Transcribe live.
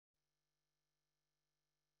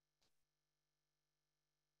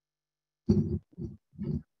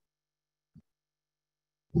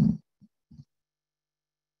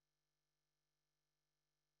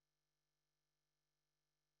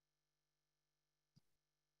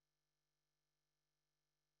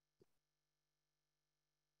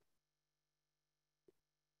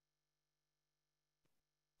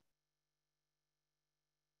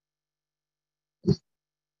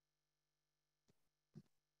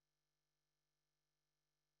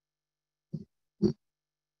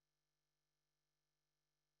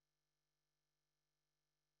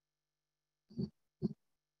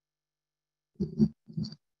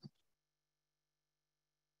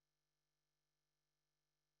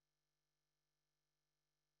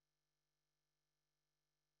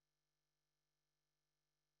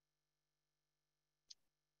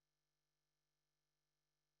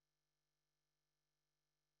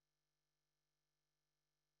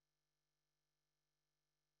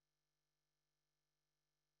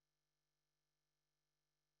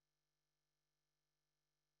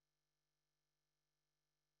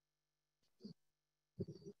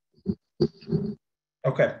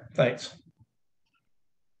Okay, thanks.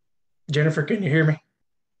 Jennifer, can you hear me?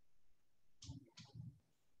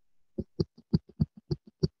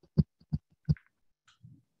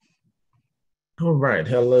 All right.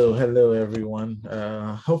 Hello, everyone.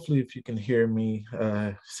 Hopefully, if you can hear me,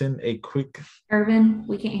 send a quick. Irvin,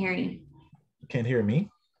 we can't hear you. Can't hear me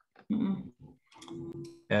Mm-mm.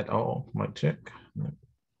 at all. Mic check.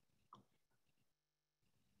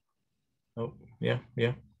 Oh, yeah.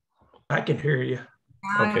 I can hear you.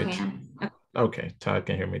 Okay. I can. Okay, Todd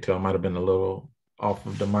can hear me too. I might have been a little off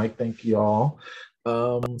of the mic. Thank you all.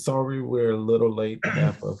 Sorry, we're a little late. We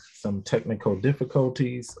have some technical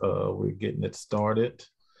difficulties. We're getting it started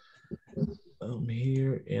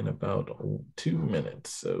here in about 2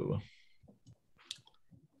 minutes. So.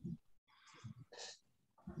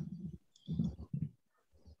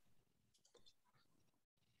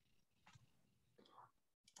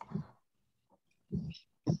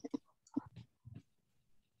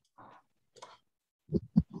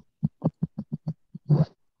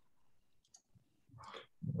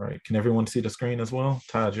 Right. Can everyone see the screen as well?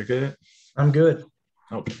 Todd, you're good? I'm good.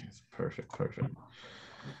 Okay, perfect. All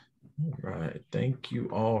right, thank you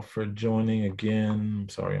all for joining again. I'm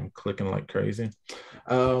sorry, I'm clicking like crazy.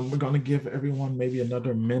 We're gonna give everyone maybe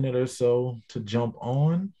another minute or so to jump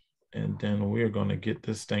on, and then we're gonna get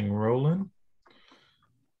this thing rolling.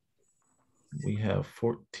 We have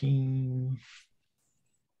 14,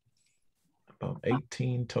 about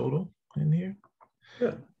 18 total in here.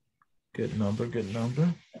 Good. Good number. That's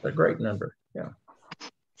a great number. Yeah.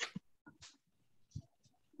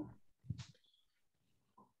 All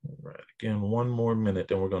right, again, one more minute,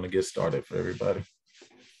 then we're going to get started for everybody.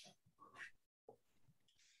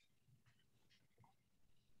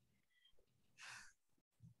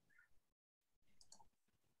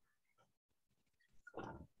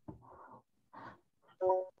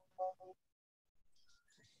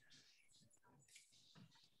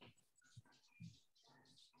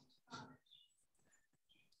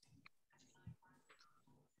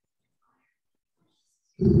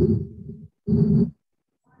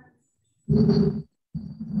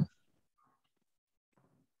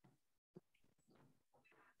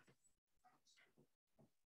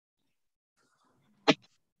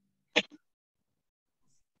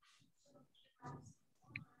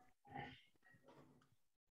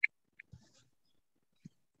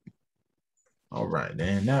 All right,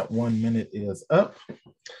 and that 1 minute is up.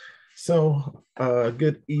 So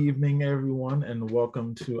good evening, everyone, and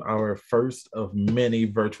welcome to our first of many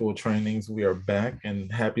virtual trainings. We are back and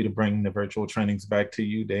happy to bring the virtual trainings back to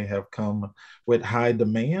you. They have come with high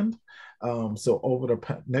demand. So over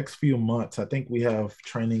the next few months, I think we have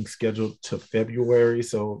training scheduled to February.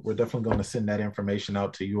 So we're definitely going to send that information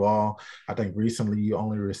out to you all. I think recently you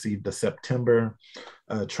only received the September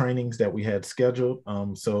trainings that we had scheduled.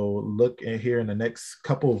 So look in here in the next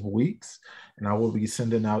couple of weeks, and I will be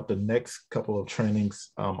sending out the next couple of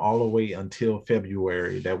trainings all the way until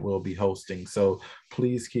February that we'll be hosting. So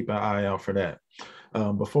please keep an eye out for that.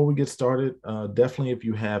 Before we get started, definitely if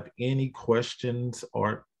you have any questions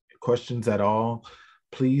or questions at all,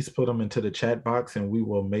 please put them into the chat box and we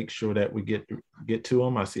will make sure that we get to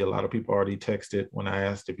them. I see a lot of people already texted when I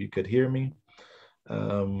asked if you could hear me.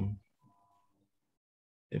 I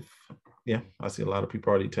see a lot of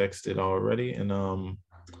people already texted already. And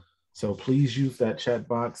so please use that chat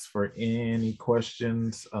box for any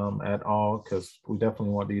questions at all, because we definitely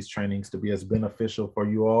want these trainings to be as beneficial for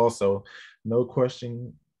you all. So no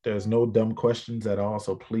question, there's no dumb questions at all.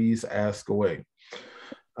 So please ask away.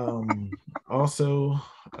 Also,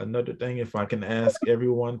 Another thing, if I can ask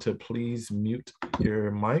everyone to please mute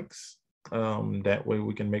your mics. That way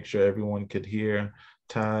we can make sure everyone could hear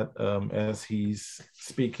Todd as he's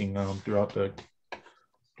speaking throughout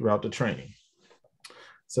the training.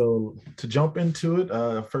 So to jump into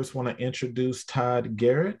it, first want to introduce Todd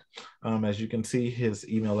Garrett. As you can see, his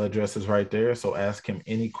email address is right there. So ask him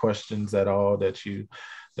any questions at all that you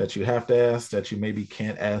have to ask, that you maybe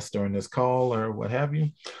can't ask during this call or what have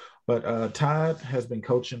you. But Todd has been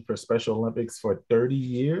coaching for Special Olympics for 30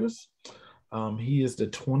 years. He is the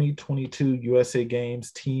 2022 USA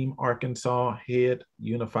Games Team Arkansas head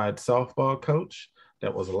unified softball coach.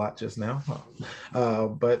 That was a lot just now.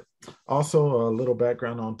 But also a little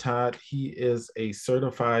background on Todd. He is a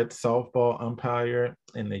certified softball umpire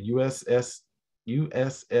in the USSSA,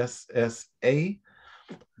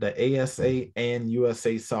 the ASA, and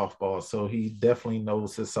USA softball. So he definitely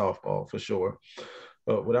knows his softball for sure.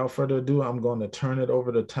 But without further ado, I'm going to turn it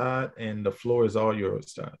over to Todd, and the floor is all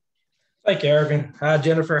yours, Todd. Thank you, Irvin. Hi,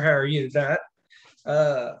 Jennifer. How are you tonight?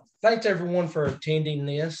 Thanks, everyone, for attending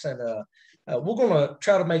this. And we're going to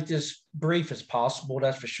try to make this brief as possible,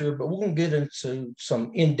 that's for sure. But we're going to get into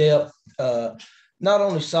some in-depth, not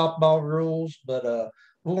only softball rules, but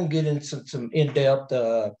we're going to get into some in-depth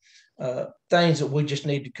things that we just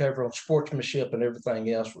need to cover on sportsmanship and everything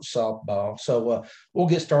else with softball. So we'll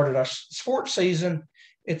get started. Our sports season,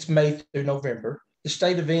 it's May through November. The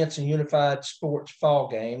state events and unified sports fall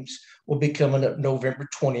games will be coming up November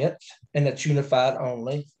 20th, and that's unified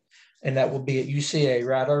only. And that will be at UCA,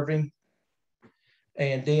 right, Irving?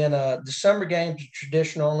 And then the summer games are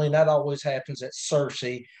traditional only, and that always happens at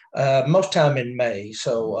Searcy, most time in May.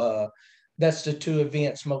 So that's the two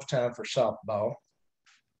events most time for softball.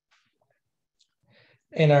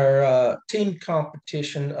 And our team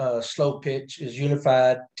competition, slow pitch, is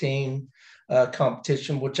unified team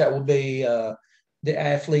competition, which that will be the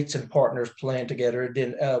athletes and partners playing together.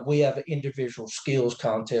 Then we have an individual skills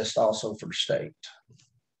contest also for the state.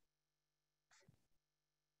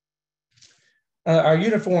 Our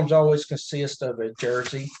uniforms always consist of a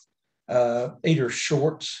jersey, either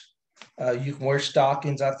shorts. You can wear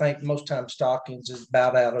stockings. I think most times stockings is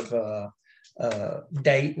about out of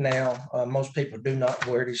date now. Most people do not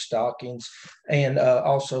wear these stockings, and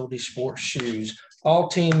also these sports shoes. All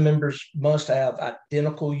team members must have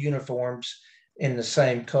identical uniforms in the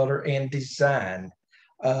same color and design.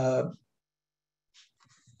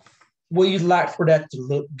 We like for that to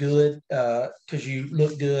look good because you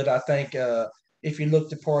look good. I think if you look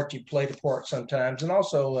the part, you play the part sometimes, and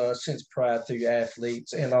also sense pride through your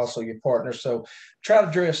athletes and also your partners. So try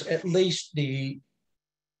to dress at least the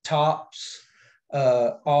tops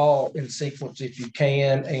all in sequence if you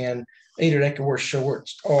can, and either they can wear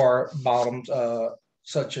shorts or bottoms,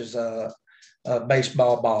 such as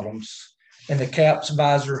baseball bottoms. And the caps,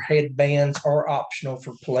 visor, headbands are optional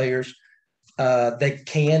for players. They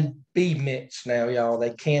can be mixed now, y'all.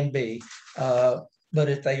 They can be. But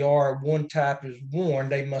if they are, one type is worn,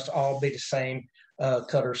 they must all be the same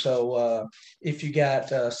color. So if you got,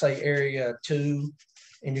 say, area 2,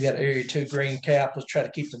 and you got area 2 green cap, let's try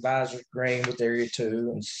to keep the visor green with area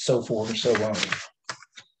 2, and so forth and so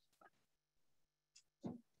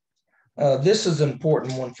on. This is an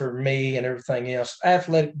important one for me and everything else.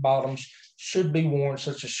 Athletic bottoms should be worn,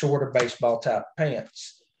 such as shorter baseball type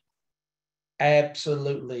pants.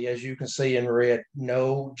 Absolutely, as you can see in red,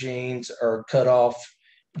 no jeans or cut off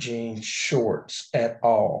jean shorts at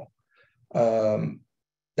all.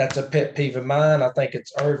 That's a pet peeve of mine. I think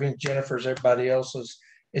it's Irving, Jennifer's, everybody else's.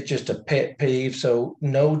 It's just a pet peeve. So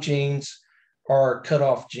no jeans or cut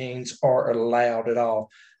off jeans are allowed at all.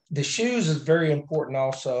 The shoes is very important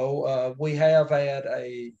also. We have had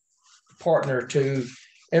a partner or two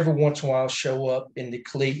every once in a while show up in the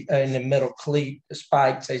cleat, in the metal cleat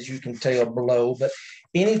spikes, as you can tell below. But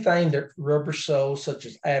anything that rubber soles, such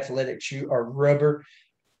as athletic shoe or rubber,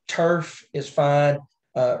 turf is fine.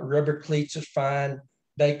 Rubber cleats is fine.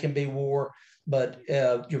 They can be worn, but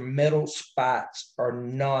your metal spikes are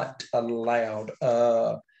not allowed.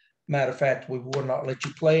 Matter of fact, we will not let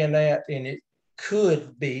you play in that, and it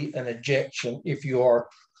could be an ejection if you are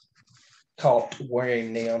caught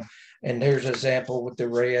wearing them. And there's an example with the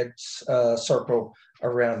red circle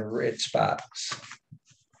around the red spikes.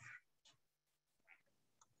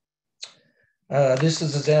 This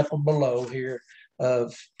is an example below here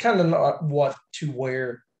of kind of not what to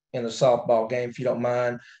wear in a softball game, if you don't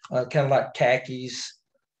mind. Kind of like khakis,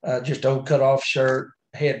 just old cut off shirt,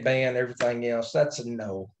 headband, everything else. That's a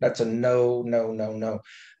no. That's a no, no, no, no.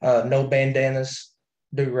 No bandanas,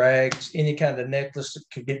 do-rags, any kind of necklace that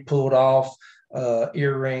could get pulled off,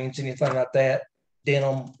 earrings, anything like that.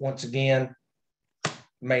 Denim, once again,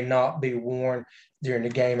 may not be worn during the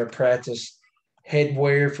game or practice.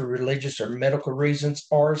 Headwear for religious or medical reasons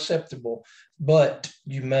are acceptable, but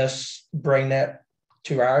you must bring that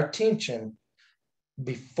to our attention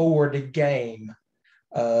before the game,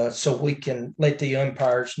 so we can let the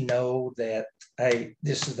umpires know that, hey,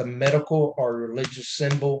 this is a medical or religious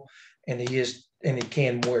symbol, and he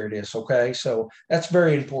can wear this. Okay, so that's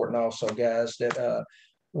very important also, guys, that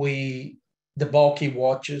the bulky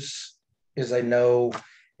watches, as they know,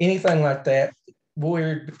 anything like that,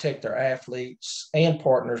 we're to protect our athletes and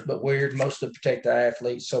partners, but we're mostly to protect our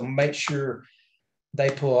athletes. So make sure they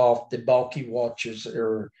pull off the bulky watches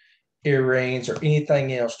or earrings or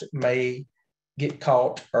anything else that may get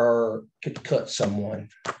caught or could cut someone.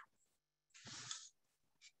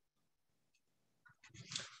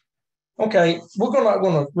 Okay, we're not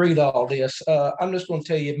going to read all this. I'm just going to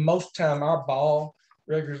tell you, most time our ball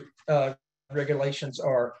regulations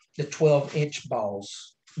are the 12-inch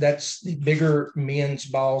balls. That's the bigger men's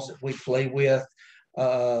balls that we play with.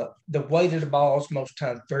 The weight of the balls most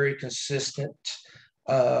times very consistent.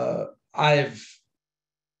 That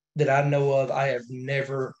I know of, I have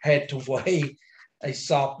never had to weigh a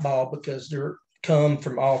softball because they're come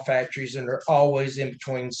from all factories and they're always in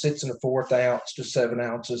between 6 1/4 ounce to 7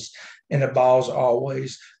 ounces. And the ball's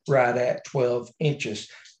always right at 12 inches.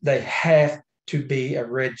 They have to be a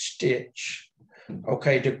red stitch.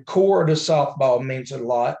 Okay, the core of the softball means a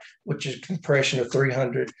lot, which is compression of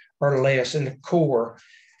 300 or less. In the core,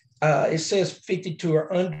 it says 52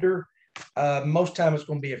 or under. Most time it's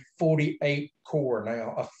going to be a 48 core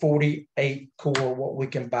now, a 48 core, what we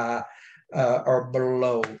can buy or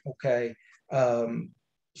below. Okay.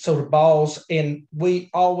 So the balls, and we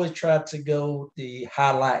always try to go the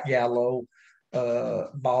highlight yellow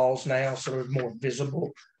balls now, so they're more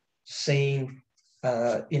visible, seen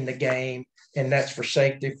in the game. And that's for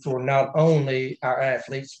safety for not only our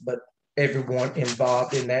athletes, but everyone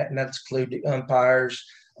involved in that. And that's including the umpires,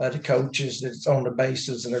 the coaches that's on the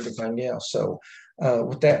bases and everything else. So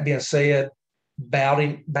with that being said,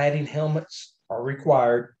 batting helmets are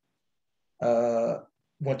required.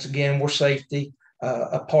 Once again, we're safety.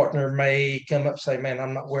 A partner may come up and say, man,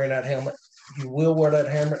 I'm not wearing that helmet. You will wear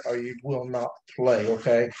that helmet or you will not play,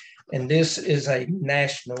 okay? And this is a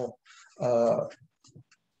national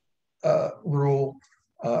rule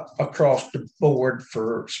across the board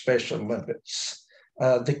for Special Olympics.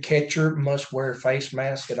 The catcher must wear a face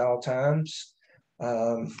mask at all times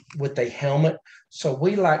with a helmet. So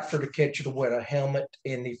we like for the catcher to wear a helmet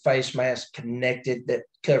and the face mask connected that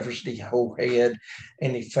covers the whole head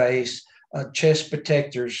and the face. Chest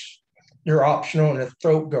protectors, they're optional, and a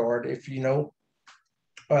throat guard. If you know,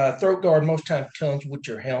 throat guard most times comes with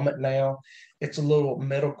your helmet now. It's a little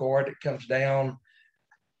metal guard that comes down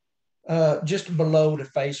just below the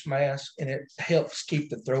face mask, and it helps keep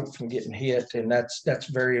the throat from getting hit, and that's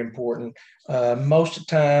very important. Most of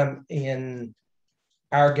the time in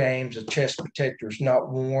our games, a chest protector is not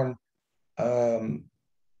worn.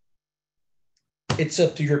 It's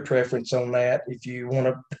up to your preference on that. If you want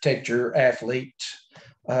to protect your athlete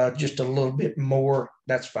just a little bit more,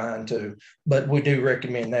 that's fine too. But we do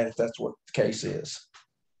recommend that if that's what the case is.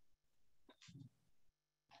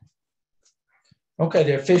 Okay,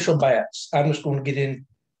 the official bats. I'm just going to get in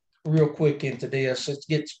real quick into this. It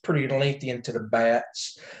gets pretty lengthy into the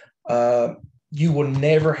bats. You will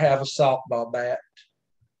never have a softball bat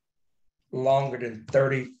longer than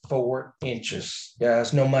 34 inches.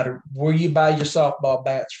 Guys, no matter where you buy your softball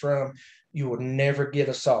bats from, you will never get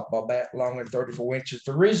a softball bat longer than 34 inches.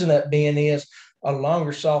 The reason that being is a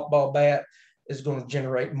longer softball bat is going to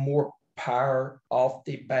generate more power off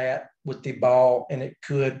the bat with the ball, and it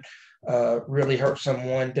could really hurt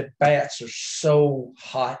someone. The bats are so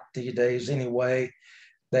hot these days anyway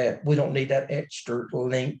that we don't need that extra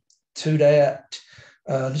length to that.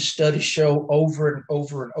 The studies show over and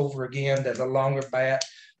over and over again that a longer bat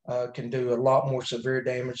can do a lot more severe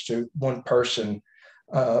damage to one person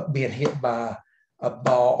being hit by a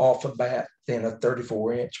ball off a bat than a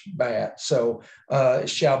 34-inch bat. So it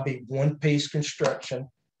shall be one-piece construction.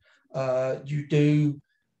 You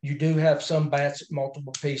do have some bats at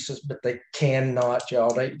multiple pieces, but they cannot,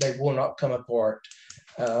 y'all. They will not come apart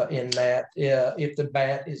in that. If the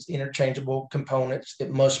bat is interchangeable components,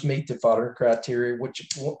 it must meet the following criteria, which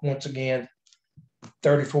once again,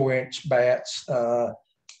 34-inch bats,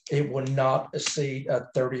 it will not exceed a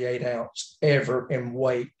 38-ounce ever in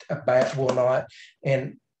weight. A bat will not.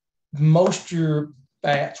 And most of your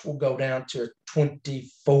bats will go down to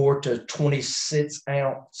 24 to 26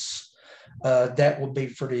 ounce. That will be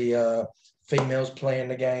for the females playing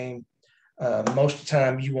the game. Most of the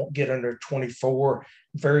time, you won't get under 24.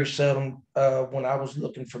 very seldom when I was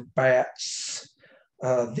looking for bats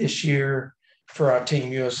this year for our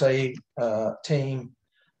Team USA team,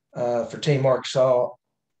 for Team Arkansas.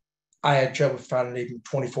 I had trouble finding even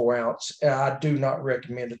 24 ounce. I do not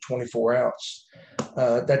recommend a 24 ounce.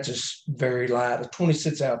 That's just very light. A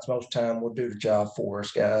 26 ounce most time will do the job for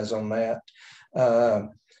us, guys, on that.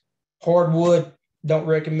 Hardwood, don't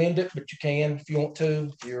recommend it, but you can if you want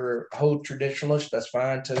to. If you're a whole traditionalist, that's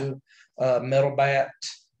fine too. Metal bat,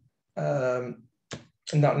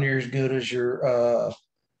 not near as good as your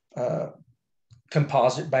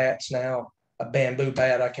composite bats now. A bamboo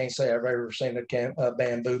bat, I can't say I've ever seen a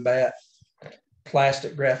bamboo bat.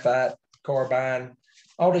 Plastic, graphite, carbine,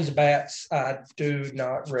 all these bats I do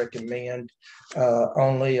not recommend.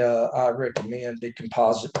 Only I recommend the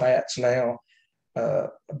composite bats now. A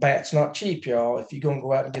bat's not cheap, y'all. If you're gonna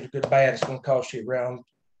go out and get a good bat, it's gonna cost you around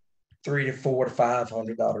 $300 to $400 to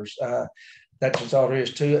 $500. That's just all there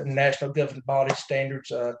is to it. And National Governing Body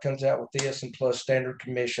Standards comes out with this, and plus standard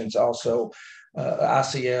commissions also.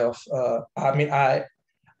 ICF,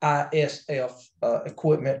 ISF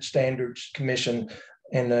Equipment Standards Commission,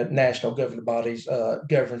 and the National Governing Bodies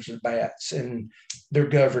governs the bats, and they're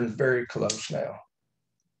governed very close now.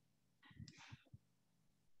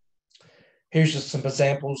 Here's just some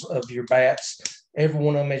examples of your bats. Every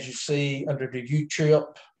one of them, as you see under the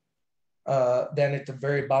U-trip, down at the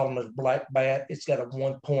very bottom of the black bat, it's got a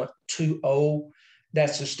 1.20.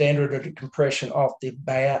 That's the standard of the compression off the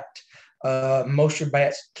bat. Most of your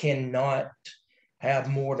bats cannot have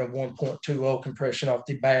more than 1.20 compression off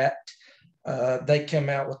the bat. They come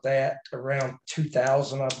out with that around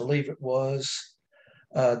 2000, I believe it was.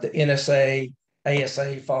 The NSA,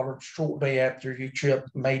 ASA followed shortly after U-trip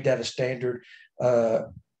made that a standard.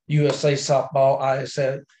 USA Softball,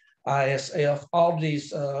 ISF, all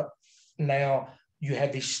these now you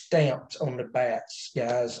have these stamps on the bats,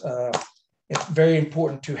 guys. It's very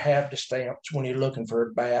important to have the stamps when you're looking for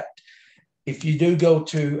a bat. If you do go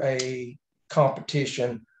to a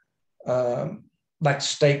competition, like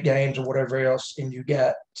state games or whatever else, and you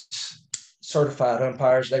got certified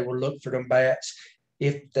umpires, they will look for them bats.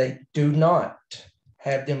 If they do not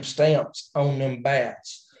have them stamps on them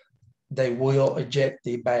bats, they will eject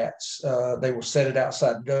the bats. They will set it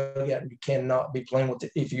outside the dugout, and you cannot be playing with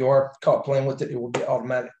it. If you are caught playing with it, it will be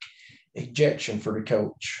automatic ejection for the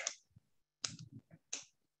coach.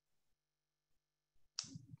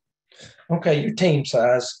 Okay, your team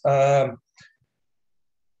size.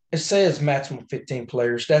 It says maximum 15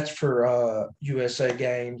 players. That's for USA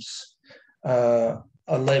games,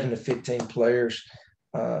 11 to 15 players.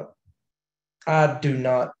 I do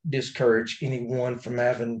not discourage anyone from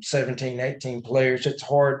having 17, 18 players. It's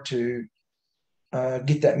hard to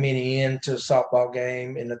get that many into a softball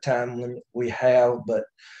game in the time limit we have. But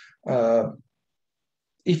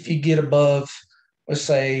if you get above, let's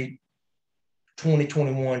say, 20,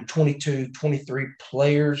 21, 22, 23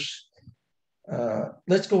 players,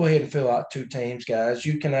 let's go ahead and fill out two teams, guys.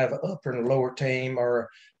 You can have an upper and a lower team, or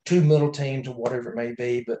two middle teams, or whatever it may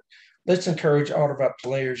be. But let's encourage all of our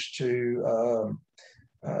players to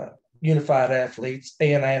unified athletes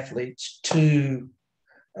and athletes to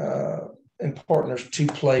and partners to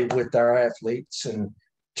play with our athletes. And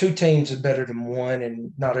two teams is better than one,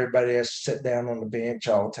 and not everybody has to sit down on the bench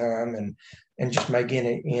all the time and just make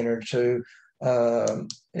any in or two.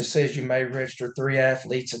 It says you may register 3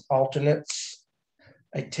 athletes as alternates.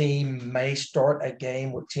 A team may start a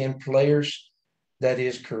game with 10 players. That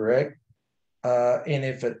is correct. And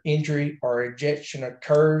if an injury or ejection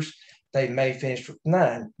occurs, they may finish with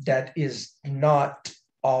 9. That is not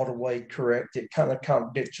all the way correct. It kind of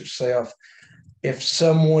contradicts itself. If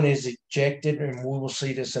someone is ejected, and we will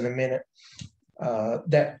see this in a minute,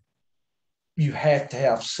 that you have to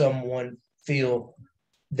have someone fill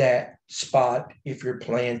that spot if you're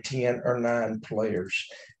playing 10 or 9 players.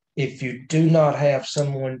 If you do not have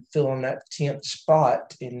someone filling that 10th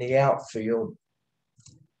spot in the outfield,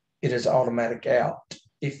 it is automatic out.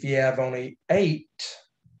 If you have only 8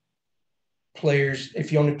 players,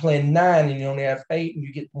 if you're only playing 9 and you only have 8 and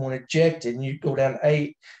you get one ejected and you go down to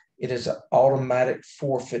 8, it is an automatic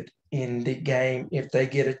forfeit in the game if they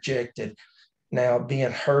get ejected. Now,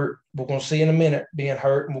 being hurt, we're going to see in a minute, being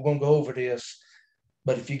hurt, and we're going to go over this.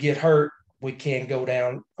 But if you get hurt, we can go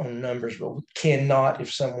down on numbers, but we cannot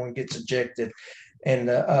if someone gets ejected. And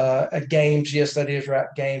games, yes, that is right.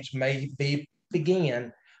 Games may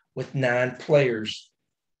begin with 9 players.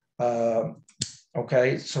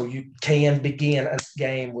 Okay, so you can begin a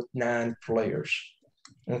game with 9 players.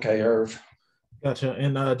 Okay, Irv. Gotcha.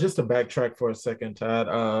 And just to backtrack for a second, Todd,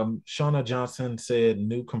 Shauna Johnson said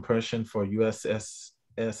new compression for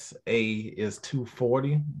is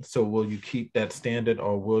 240. So will you keep that standard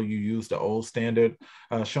or will you use the old standard?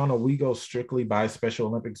 Shauna, we go strictly by Special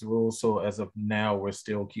Olympics rules. So as of now, we're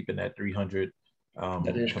still keeping that 300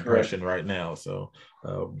 That is compression correct. right now. So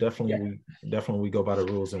definitely we go by the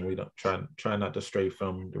rules and we don't try not to stray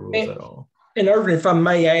from the rules at all. And Irvin, if I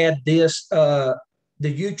may add this, the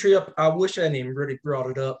U trip, I wish I hadn't even really brought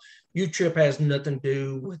it up. U trip has nothing to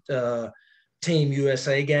do with Team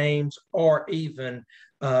USA games or even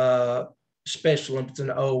Special Olympics.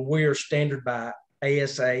 And we're standard by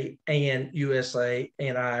ASA and USA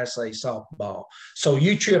and ISA softball. So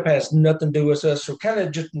U trip has nothing to do with us. So kind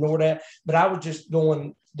of just ignore that. But I was just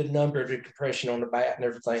going the number of the compression on the bat and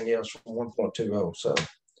everything else from 1.20. So.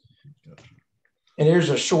 And here's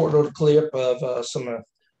a short little clip of some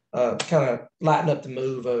kind of lighten up the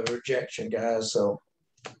move of rejection, guys. So.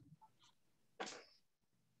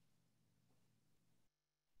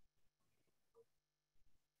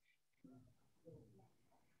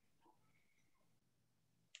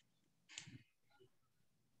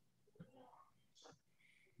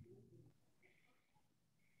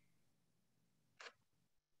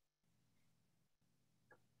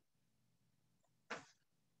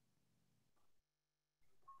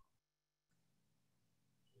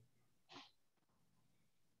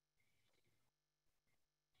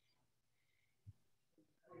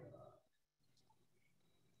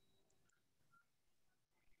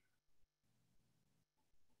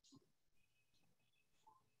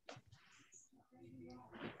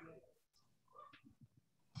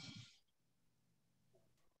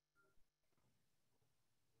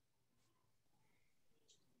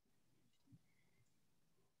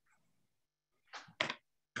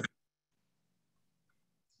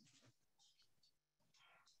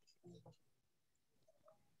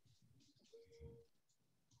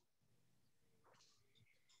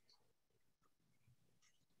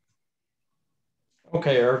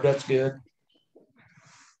 Okay, Herb, that's good.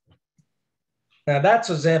 Now that's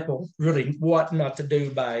an example really what not to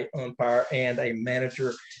do by umpire and a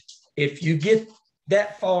manager. If you get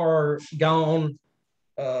that far gone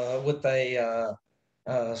with a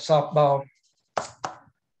softball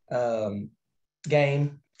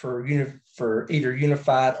game for either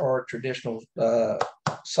unified or traditional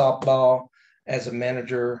softball as a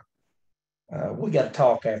manager, we got to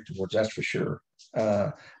talk afterwards. That's for sure.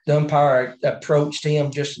 The umpire approached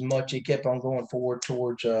him just as much. He kept on going forward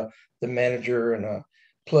towards the manager. And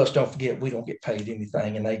plus, don't forget, we don't get paid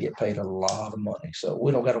anything, and they get paid a lot of money. So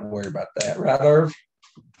we don't got to worry about that. Right, Irv?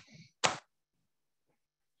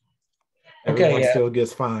 Everyone still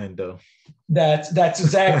gets fined, though. That's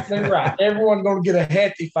exactly right. Everyone's going to get a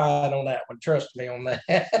hefty fine on that one. Trust me on that.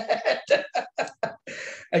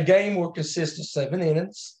 A game will consist of 7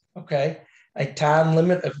 innings. Okay. A time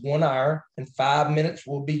limit of 1 hour and 5 minutes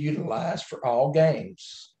will be utilized for all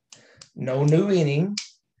games. No new inning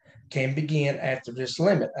can begin after this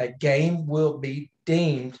limit. A game will be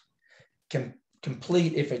deemed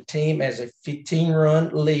complete if a team has a 15-run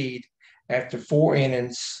lead after 4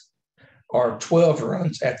 innings or 12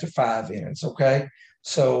 runs after 5 innings. Okay.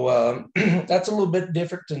 So that's a little bit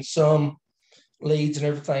different than some leads and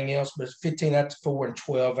everything else, but it's 15 after 4 and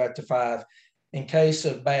 12 after 5. In case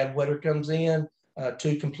of bad weather comes in,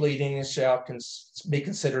 2 complete innings shall be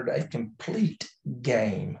considered a complete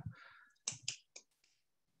game.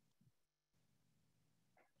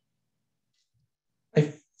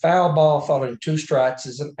 A foul ball following 2 strikes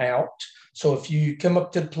is an out. So if you come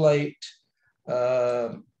up to the plate,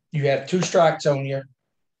 you have 2 strikes on you,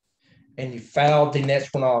 and you foul the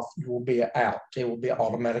next one off, you will be out. It will be an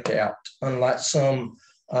automatic out. Unlike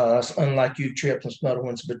you trips and some other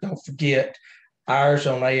ones, but don't forget, ours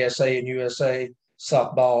on ASA and USA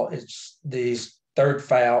softball is the 3rd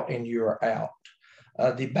foul and you're out.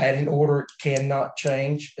 The batting order cannot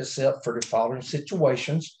change except for the following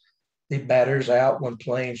situations. The batter is out when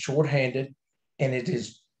playing shorthanded, and it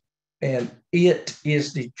is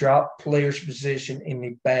the drop player's position in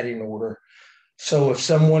the batting order. So if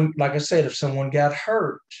someone, like I said, if someone got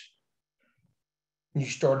hurt, you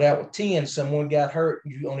started out with 10, someone got hurt,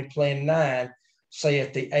 you only playing 9, say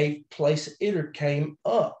if the 8th place hitter came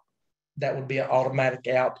up, that would be an automatic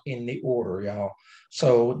out in the order, y'all.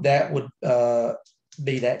 So that would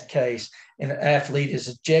be that case. And an athlete is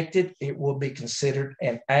ejected, it will be considered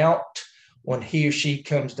an out when he or she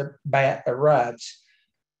comes to bat or rides.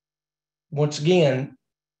 Once again,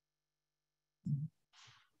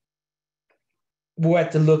 we'll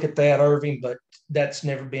have to look at that, Irving, but that's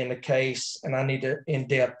never been the case, and I need to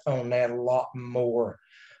in-depth on that a lot more.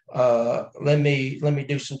 Let me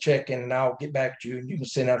do some checking, and I'll get back to you, and you can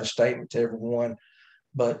send out a statement to everyone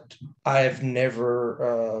but I have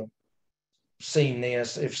never seen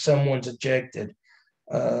this. If someone's ejected,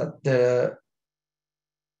 the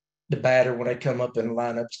batter, when they come up in the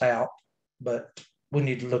lineup's out, but we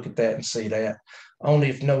need to look at that and see that. Only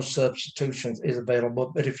if no substitutions is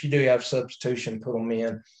available, but if you do have substitution, put them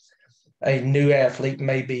in. A new athlete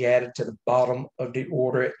may be added to the bottom of the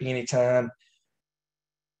order at any time.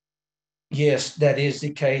 Yes, that is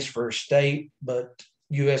the case for state, but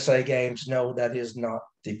USA games, no, that is not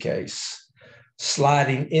the case.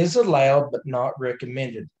 Sliding is allowed, but not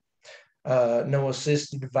recommended. No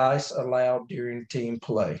assistive device allowed during team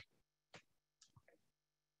play.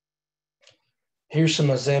 Here's some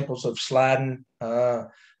examples of sliding.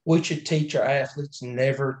 We should teach our athletes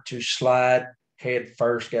never to slide head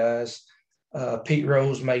first, guys. Pete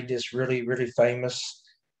Rose made this really, really famous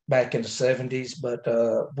back in the 70s, but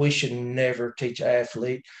we should never teach an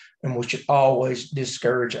athlete, and we should always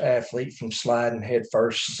discourage an athlete from sliding head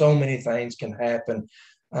first. So many things can happen.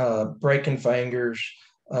 Breaking fingers,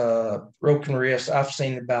 broken wrists. I've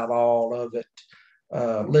seen about all of it.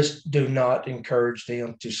 Let's do not encourage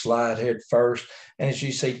them to slide head first. And as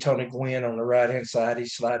you see Tony Gwynn on the right-hand side,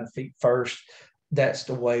 he's sliding feet first. That's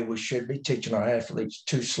the way we should be teaching our athletes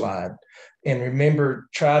to slide. And remember,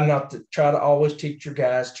 try to always teach your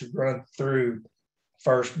guys to run through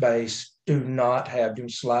first base. Do not have them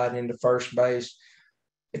slide into first base.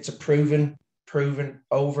 It's a proven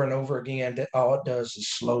over and over again that all it does is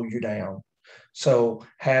slow you down. So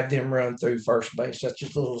have them run through first base. That's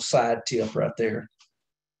just a little side tip right there.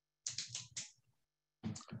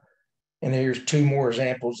 And here's two more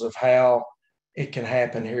examples of how it can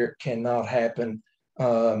happen here. It cannot happen.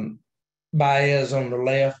 Baez on the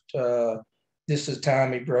left, this is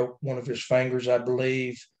time he broke one of his fingers, I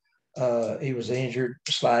believe. He was injured,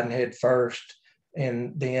 sliding head first.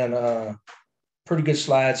 And then pretty good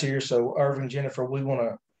slides here. So Irvin, Jennifer, we want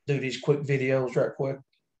to do these quick videos right quick.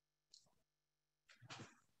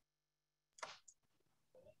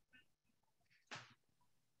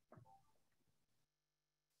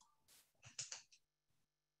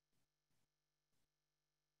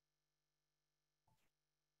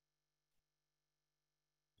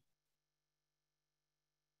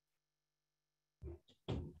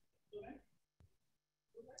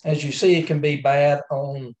 As you see, it can be bad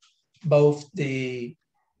on both the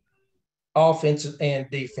offensive and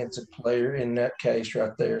defensive player in that case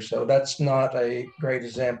right there. So that's not a great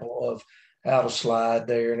example of how to slide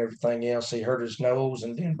there and everything else. He hurt his nose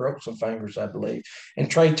and then broke some fingers, I believe. And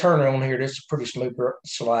Trey Turner on here, this is a pretty smooth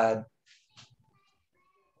slide.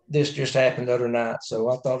 This just happened the other night, so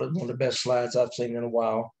I thought it was one of the best slides I've seen in a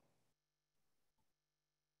while.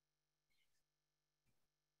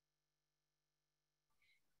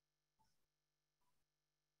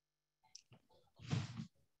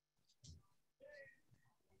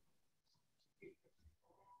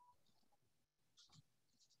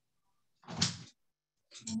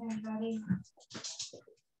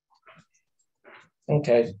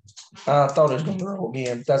 Okay. I thought it was going to roll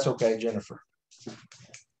again, but that's okay, Jennifer.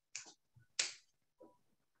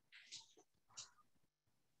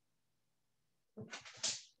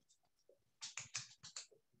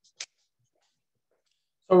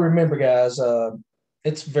 So remember, guys,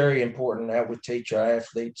 it's very important that we teach our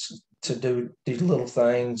athletes to do these little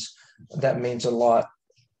things. That means a lot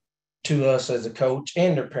to us as a coach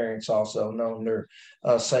and their parents also, knowing they're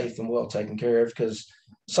safe and well taken care of, because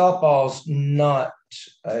softball's not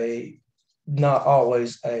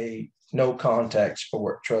always a no contact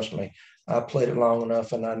sport. Trust me, I played it long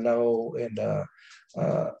enough and I know. And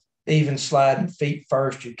even sliding feet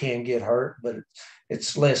first, you can get hurt, but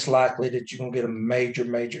it's less likely that you can get a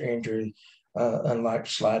major injury, unlike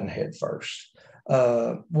sliding head first.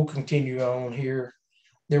 We'll continue on here.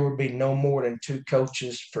 There would be no more than 2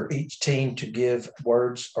 coaches for each team to give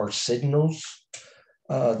words or signals.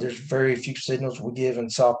 There's very few signals we give in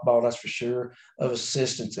softball, that's for sure, of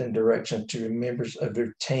assistance and direction to members of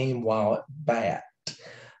their team while at bat.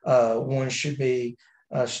 One should be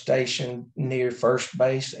stationed near first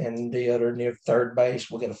base and the other near third base.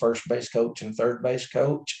 We'll get a first base coach and third base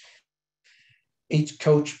coach. Each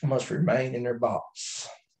coach must remain in their box.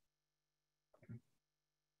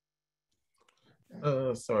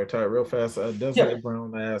 Sorry, Ty, real fast. Desiree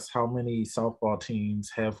Brown asked, how many softball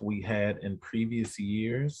teams have we had in previous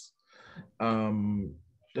years?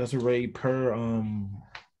 Desiree, per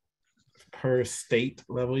state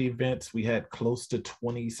level events, we had close to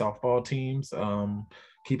 20 softball teams.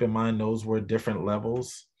 Keep in mind, those were different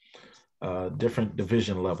levels, different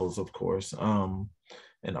division levels, of course.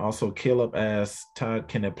 And also Caleb asked, Todd,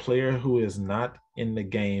 can a player who is not in the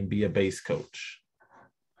game be a base coach?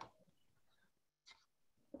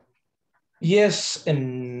 Yes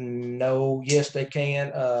and no. Yes, they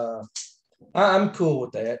can. I'm cool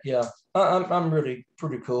with that. Yeah, I'm really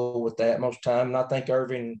pretty cool with that most time, and I think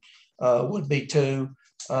Irving would be too.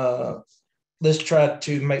 Uh, let's try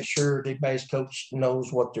to make sure the base coach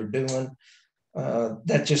knows what they're doing.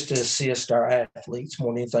 That just to assist our athletes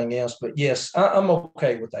more than anything else. But yes, I'm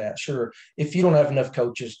okay with that. Sure. If you don't have enough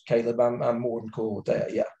coaches, Caleb, I'm more than cool with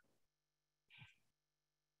that. Yeah.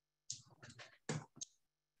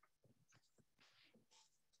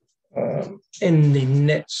 And the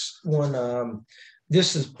next one,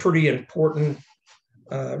 this is pretty important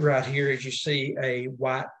right here. As you see, a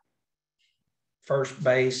white first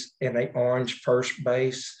base and a orange first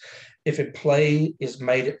base. If a play is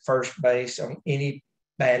made at first base on any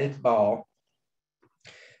batted ball,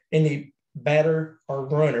 any batter or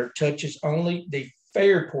runner touches only the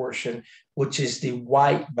fair portion, which is the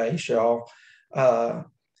white base, y'all. And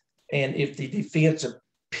if the defense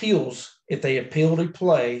appeals, if they appeal the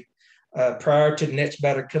play prior to the next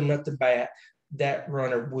batter coming up the bat, that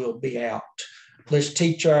runner will be out. Let's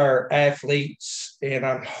teach our athletes, and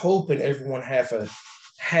I'm hoping everyone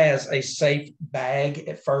has a safe bag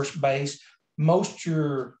at first base. Most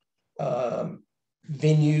your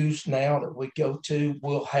venues now that we go to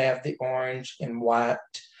will have the orange and white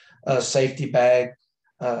safety bag.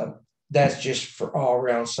 Uh, that's just for all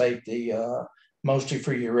around safety, mostly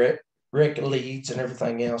for your rec leads and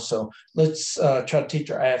everything else. So let's try to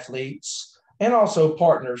teach our athletes and also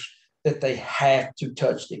partners that they have to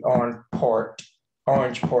touch the orange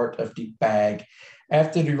part of the bag.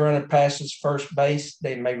 After the runner passes first base,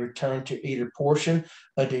 they may return to either portion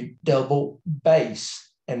of the double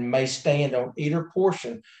base and may stand on either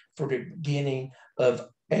portion for the beginning of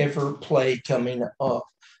ever play coming up.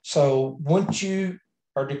 So once you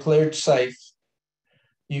are declared safe,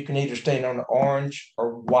 you can either stand on the orange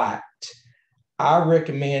or white. I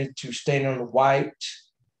recommend to stand on the white,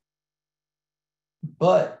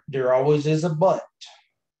 but there always is a but.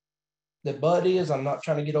 The but is, I'm not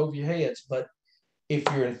trying to get over your heads, but if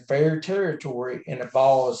you're in fair territory and the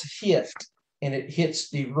ball is hit and it hits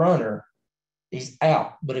the runner, he's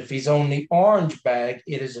out. But if he's on the orange bag,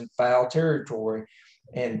 it is in foul territory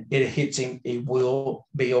and it hits him, it will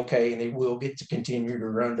be okay and he will get to continue to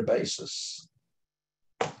run the bases.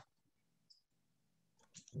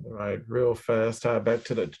 All right, real fast, back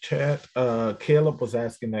to the chat. Caleb was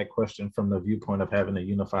asking that question from the viewpoint of having a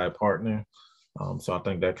unified partner. So I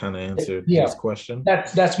think that kind of answered his question.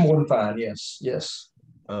 That's more than fine. Yes, yes.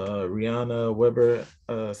 Rihanna Weber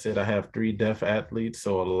said, I have 3 deaf athletes,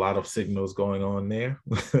 so a lot of signals going on there.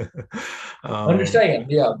 Understand.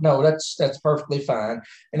 Yeah, no, that's perfectly fine.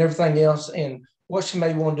 And everything else. And what you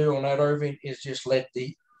may want to do on that, Irving, is just let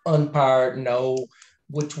the umpire know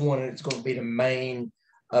which one is going to be the main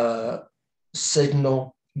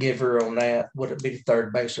signal giver on that. Would it be the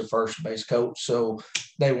third base or first base coach? So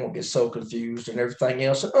they won't get so confused and everything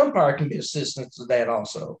else. An umpire can be assistant to that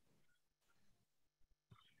also.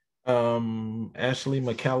 Ashley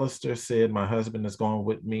McAllister said, my husband is going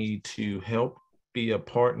with me to help be a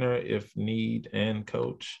partner if need and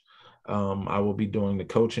coach. I will be doing the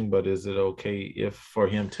coaching, but is it okay for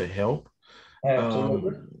him to help?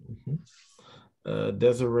 Absolutely.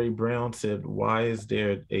 Desiree Brown said, why is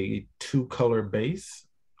there a 2-color base?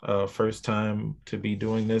 First time to be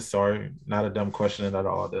doing this. Sorry, not a dumb question at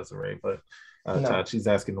all, Desiree, but no. Todd, she's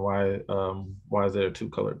asking why is there a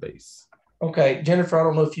 2-color base? Okay, Jennifer, I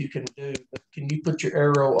don't know if you can do, but can you put your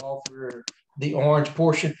arrow over the orange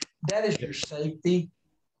portion? That is your safety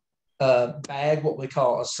bag, what we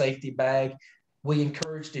call a safety bag. We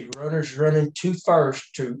encourage the runners running to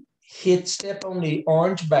first to step on the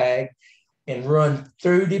orange bag and run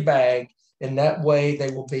through the bag. And that way they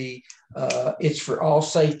will be, it's for all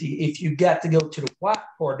safety. If you got to go to the white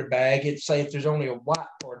part of the bag, it's say if there's only a white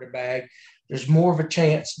part of the bag, there's more of a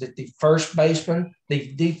chance that the first baseman,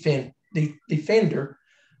 the defender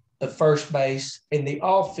of first base, and the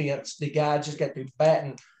offense, the guy just got to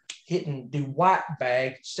batting, hitting the white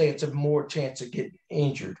bag, stands a more chance of getting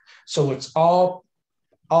injured. So it's all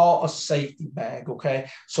a safety bag, okay?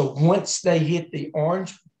 So once they hit the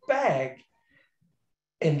orange bag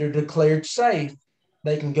and they're declared safe,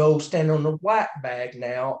 they can go stand on the white bag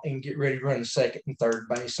now and get ready to run the second and third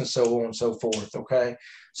base and so on and so forth, okay?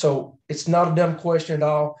 So it's not a dumb question at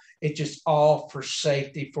all. It's just all for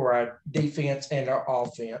safety for our defense and our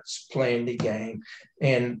offense playing the game.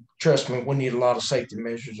 And trust me, we need a lot of safety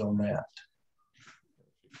measures on that.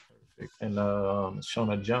 And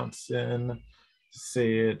Shauna Johnson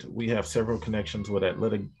said, we have several connections with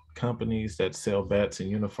athletic companies that sell bats and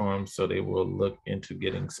uniforms, so they will look into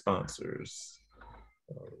getting sponsors.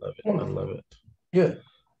 I love it. I love it. Good.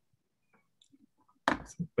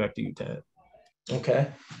 Back to you, Tad. Okay.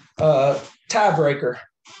 Tiebreaker,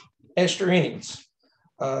 extra innings.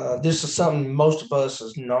 This is something most of us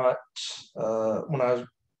is not, when I was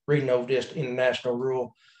reading over this international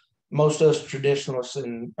rule, most of us traditionalists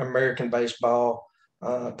in American baseball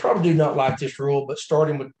probably do not like this rule, but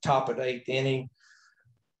starting with the top of the eighth inning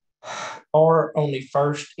or only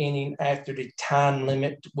first inning after the time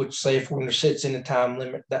limit, which say if we're sits in the time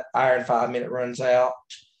limit, that iron 5 minute runs out.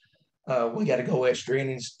 We got to go extra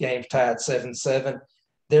innings, game's tied 7-7.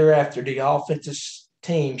 Thereafter, the offensive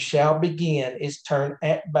team shall begin its turn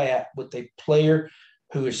at bat with a player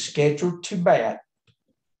who is scheduled to bat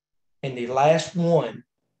in the last one.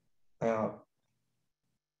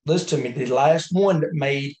 Listen to me, the last one that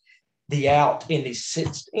made the out in the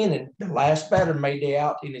sixth inning, the last batter made the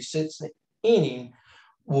out in the sixth inning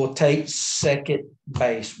will take second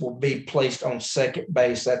base, will be placed on second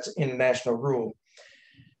base. That's an international rule.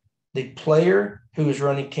 The player who is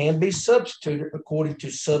running can be substituted according to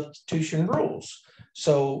substitution rules.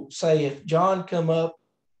 So say if John come up,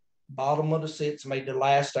 bottom of the sixth, made the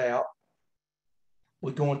last out,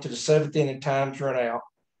 we go into the seventh inning, time's run out.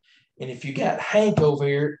 And if you got Hank over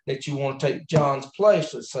here that you want to take John's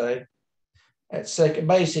place, let's say, at second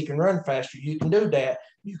base, he can run faster. You can do that.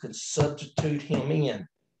 You can substitute him in,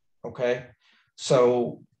 okay?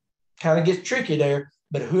 So kind of gets tricky there,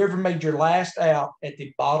 but whoever made your last out at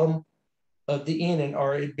the bottom of the inning,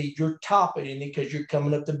 or it'd be your top inning because you're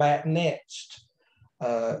coming up to bat next,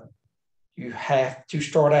 you have to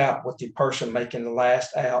start out with the person making the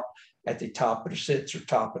last out at the top of the sixth or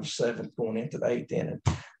top of the seventh going into the eighth inning.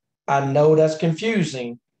 I know that's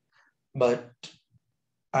confusing, but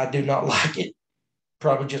I do not like it.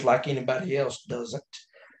 Probably just like anybody else doesn't.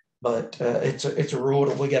 But it's a rule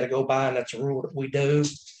that we got to go by, and that's a rule that we do.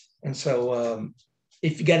 And so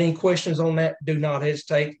if you got any questions on that, do not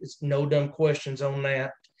hesitate. It's no dumb questions on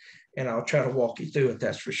that, and I'll try to walk you through it,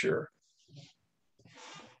 that's for sure.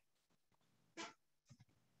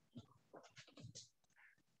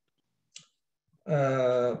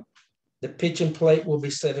 The pitching plate will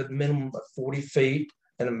be set at a minimum of 40 feet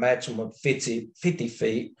and a maximum of 50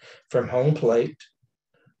 feet from home plate.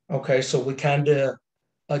 Okay, so we kind of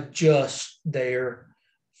adjust there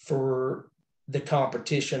for the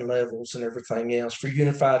competition levels and everything else. For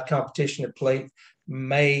unified competition, the plate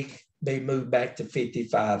may be moved back to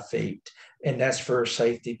 55 feet, and that's for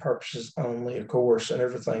safety purposes only, of course, and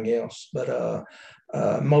everything else. But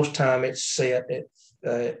most time it's set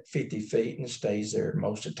at 50 feet and stays there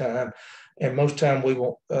most of the time. And most time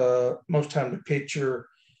the pitcher,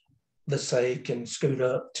 let's say, can scoot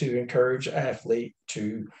up to encourage the athlete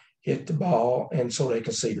to hit the ball, and so they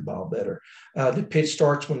can see the ball better. The pitch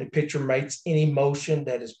starts when the pitcher makes any motion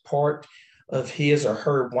that is part of his or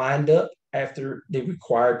her windup after the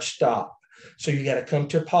required stop. So you got to come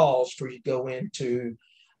to a pause before you go into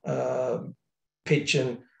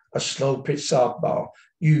pitching a slow pitch softball.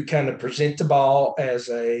 You kind of present the ball as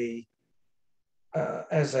a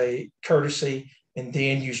courtesy, and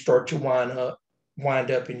then you start to wind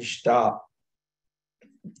up and you stop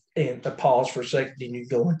and a pause for a second, then you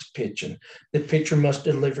go into pitching. The pitcher must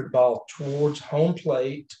deliver the ball towards home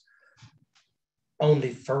plate on the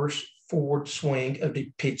first forward swing of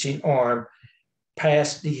the pitching arm,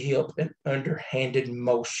 past the hip and underhanded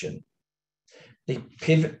motion. The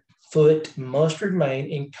pivot foot must remain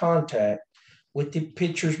in contact with the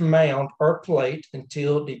pitcher's mound or plate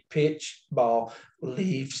until the pitch ball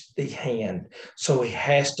leaves the hand. So he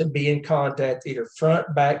has to be in contact, either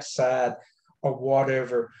front, back, side, or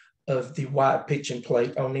whatever of the white pitching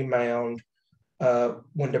plate on the mound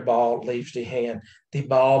when the ball leaves the hand. The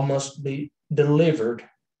ball must be delivered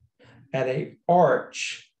at an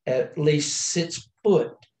arch at least 6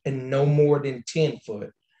 foot and no more than 10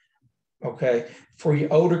 foot. Okay. For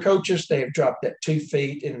your older coaches, they have dropped that 2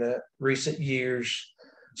 feet in the recent years.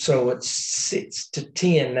 So it's 6 to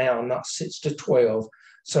 10 now, not 6 to 12.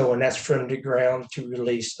 So, and that's from the ground to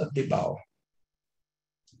release of the ball.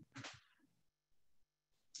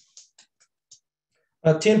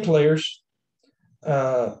 Uh, 10 players,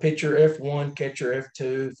 pitcher F1, catcher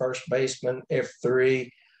F2, first baseman F3,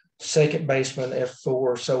 second baseman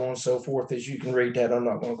F4, so on and so forth. As you can read that, I'm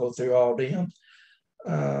not going to go through all of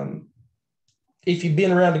them. If you've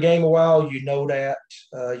been around the game a while, you know that.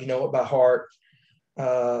 You know it by heart.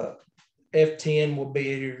 F10 will be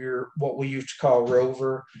your what we used to call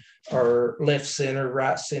rover, or left center,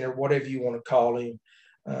 right center, whatever you want to call him.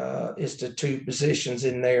 It's the 2 positions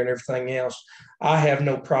in there and everything else. I have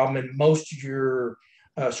no problem, and most of your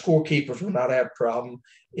scorekeepers will not have a problem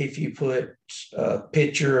if you put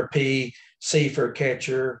pitcher, a P, C for a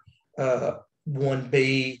catcher,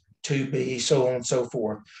 1B, 2B, so on and so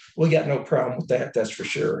forth. We got no problem with that, that's for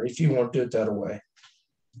sure, if you want to do it that way.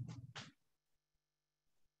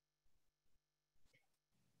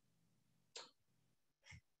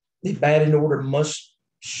 The batting order must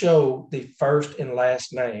show the first and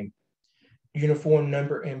last name, uniform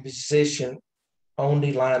number, and position on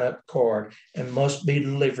the lineup card, and must be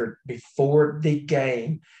delivered before the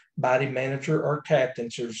game by the manager or captain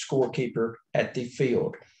to the scorekeeper at the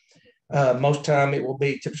field. Most time it will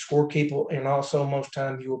be to the scorekeeper, and also most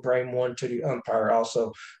time you will bring one to the umpire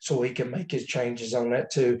also, so he can make his changes on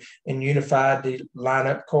that too. And unified, the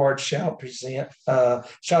lineup card shall be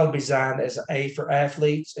designed as A for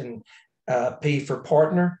athletes and P for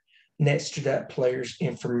partner next to that player's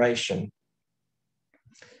information.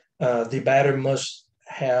 The batter must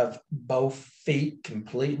have both feet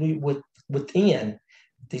completely within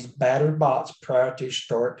these batter box prior to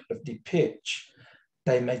start of the pitch.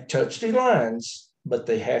 They may touch the lines, but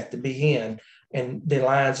they have to be in, and the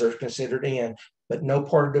lines are considered in, but no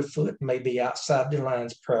part of the foot may be outside the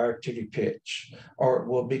lines prior to the pitch, or it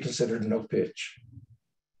will be considered no pitch.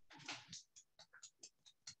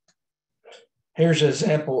 Here's an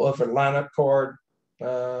example of a lineup card.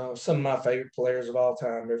 Some of my favorite players of all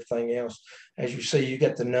time, everything else. As you see, you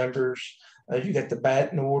got the numbers, you got the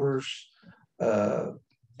batting orders,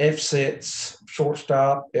 F6,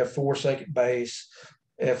 shortstop, F4, second base,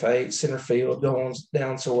 F8, center field, going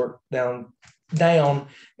down,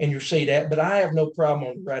 and you see that. But I have no problem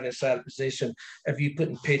on the right-hand side of position if you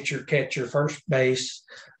putting pitcher, catcher, first base,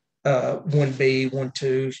 1B,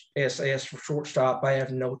 1-2, SS for shortstop. I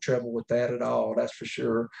have no trouble with that at all, that's for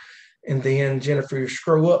sure. And then, Jennifer, you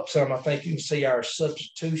scroll up some, I think you can see our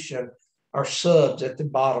substitution, our subs at the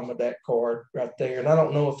bottom of that card right there. And I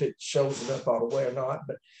don't know if it shows it up all the way or not,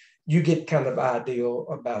 but you get kind of idea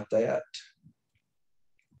about that.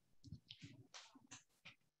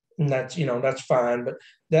 And that's, that's fine. But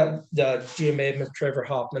that Jim Edmonds, Trevor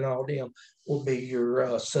Hoffman, all them will be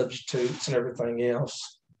your substitutes and everything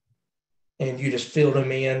else. And you just fill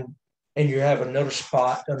them in, and you have another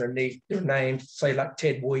spot underneath their name, say like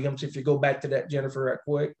Ted Williams. If you go back to that, Jennifer, right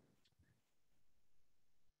quick.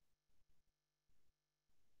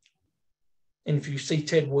 And if you see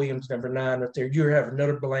Ted Williams, number 9 up there, you have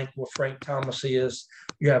another blank where Frank Thomas is.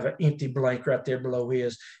 You have an empty blank right there below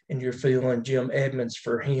his, and you're filling Jim Edmonds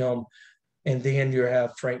for him. And then you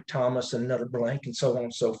have Frank Thomas, another blank, and so on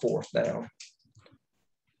and so forth down.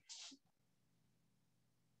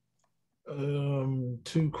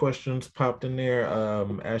 2 questions popped in there.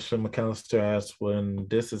 Ashley McAllister asked, when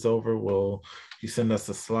this is over, will you send us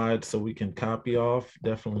a slide so we can copy off?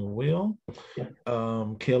 Definitely will. Yeah.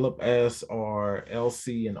 Caleb asks, are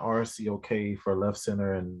LC and RC okay for left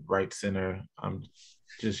center and right center? I'm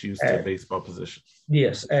just used to baseball position.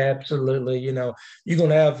 Yes, absolutely. You're going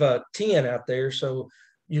to have 10 out there, so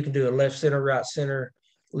you can do a left center, right center,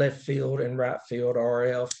 left field, and right field,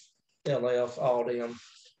 RF, LF, all them.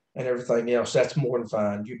 And everything else. That's more than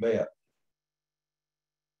fine, you bet.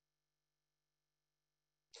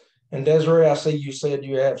 And Desiree, I see you said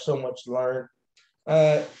you have so much to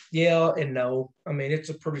learn. Yeah and no. I mean, it's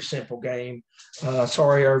a pretty simple game.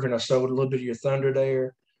 Sorry, Irvin, I stole a little bit of your thunder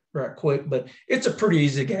there right quick, but it's a pretty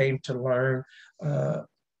easy game to learn.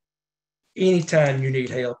 Anytime you need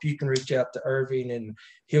help, you can reach out to Irvin and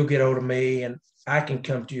he'll get hold of me, and I can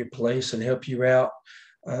come to your place and help you out.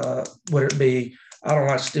 Whether it be, I don't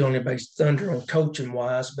like stealing anybody's thunder on coaching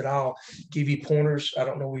wise, but I'll give you pointers. I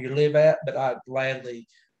don't know where you live at, but I'd gladly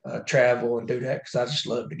travel and do that because I just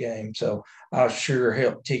love the game. So I'll sure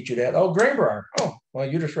help teach you that. Oh, Greenbrier. Oh, well,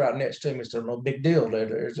 you're just right next to me, so no big deal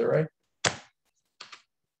there. Is that right?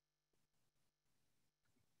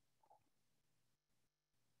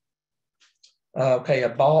 Okay, a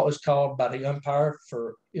ball is called by the umpire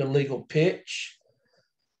for illegal pitch.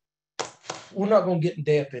 We're not going to get in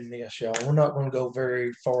depth in this, y'all. We're not going to go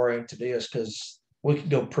very far into this because we could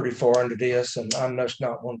go pretty far into this, and I'm just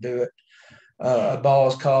not going to do it. A ball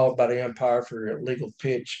is called by the umpire for a illegal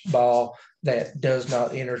pitch ball that does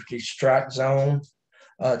not enter the strike zone,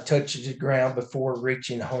 touches the ground before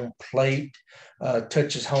reaching home plate,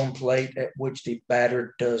 touches home plate at which the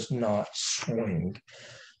batter does not swing.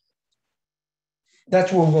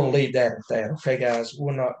 That's where we're going to leave that at that. Okay, guys,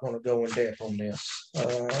 we're not going to go in depth on this.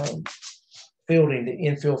 Fielding, the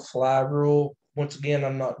infield fly rule. Once again,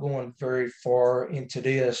 I'm not going very far into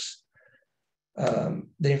this. The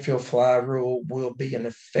infield fly rule will be in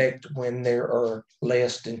effect when there are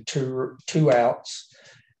less than two outs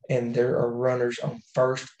and there are runners on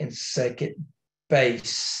first and second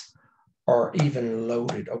base or even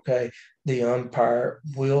loaded, okay, the umpire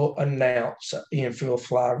will announce infield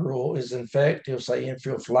fly rule is in effect. He'll say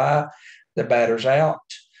infield fly, the batter's out.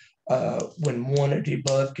 When one of the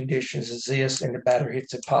above conditions exists and the batter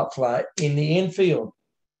hits a pop fly in the infield.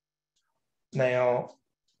 Now,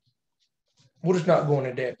 we're just not going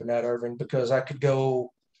in depth in that, Irving, because I could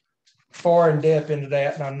go far in depth into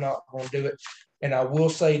that, and I'm not going to do it. And I will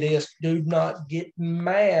say this, do not get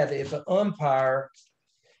mad if an umpire,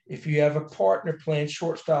 if you have a partner playing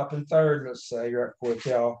shortstop and third, let's say, right quick,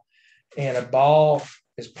 y'all, and a ball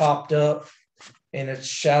is popped up and it's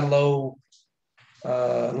shallow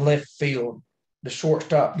left field, the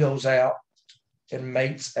shortstop goes out and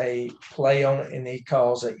makes a play on it, and he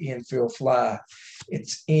calls an infield fly.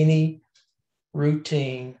 It's any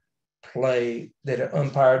routine play that an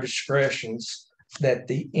umpire discretions that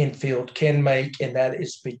the infield can make, and that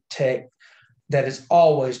is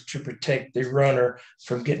always to protect the runner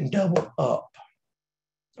from getting doubled up.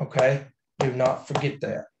 Okay, do not forget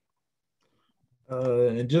that.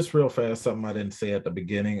 And just real fast, something I didn't say at the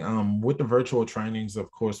beginning. With the virtual trainings,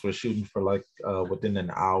 of course, we're shooting for like within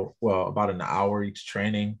an hour, well, about an hour each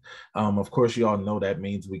training. Of course, you all know that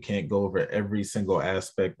means we can't go over every single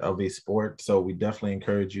aspect of a sport. So we definitely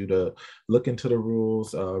encourage you to look into the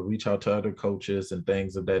rules, reach out to other coaches and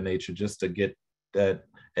things of that nature, just to get that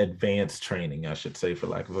advanced training, I should say, for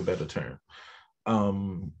lack of a better term.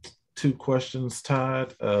 2 questions,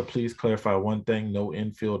 Todd. Please clarify one thing: no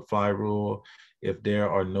infield fly rule if there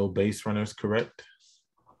are no base runners, correct?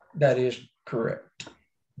 That is correct.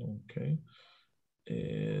 Okay.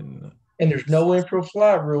 And there's no infield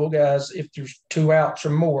fly rule, guys, if there's 2 outs or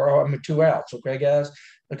more. Or, 2 outs, okay, guys?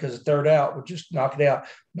 Because the third out would just knock it out.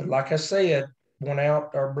 But like I said, 1 out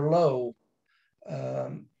or below,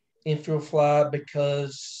 infield fly,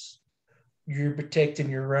 because you're protecting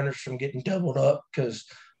your runners from getting doubled up, because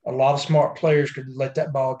a lot of smart players could let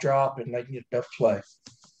that ball drop and they can get a tough play.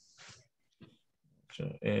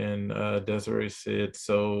 And Desiree said,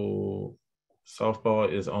 so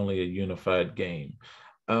softball is only a unified game.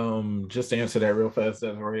 Just to answer that real fast,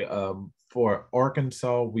 Desiree, for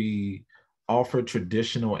Arkansas, we offer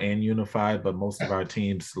traditional and unified, but most of our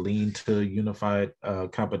teams lean to unified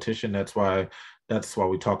competition. That's why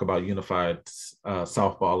we talk about unified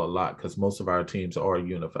softball a lot, because most of our teams are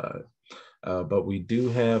unified. But we do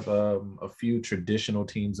have a few traditional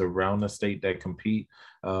teams around the state that compete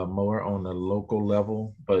more on a local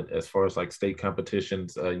level. But as far as like state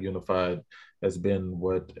competitions, unified has been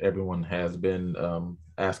what everyone has been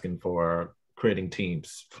asking for, creating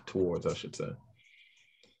teams towards, I should say.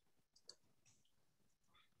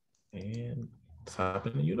 And top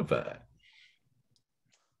in the unified.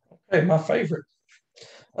 Okay, my favorite.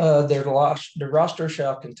 The roster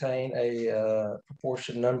shall contain a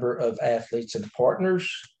proportion number of athletes and partners.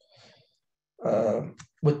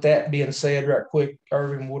 With that being said, right quick,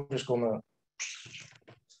 Irving, we're just going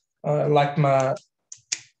to, like my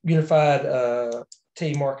unified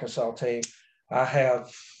team, Arkansas team, I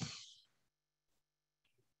have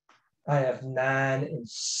 9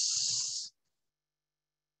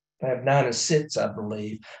 and 6, I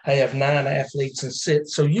believe. I have 9 athletes and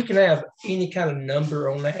 6. So you can have any kind of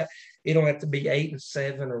number on that. It don't have to be 8 and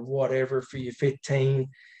 7 or whatever for your 15.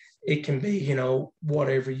 It can be,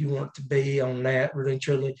 whatever you want it to be on that, really and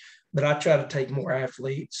truly. But I try to take more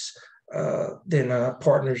athletes than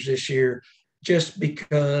partners this year, just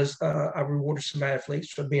because I rewarded some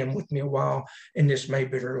athletes for being with me a while, and this may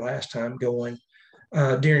be their last time going.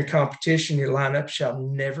 During competition, your lineup shall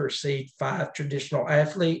never exceed 5 traditional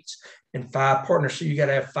athletes and 5 partners. So you got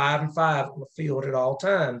to have 5 and 5 on the field at all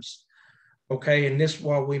times. Okay, and this is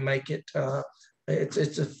why we make it.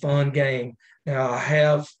 It's a fun game. Now I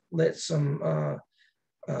have let some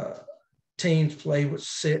teams play with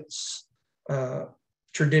 6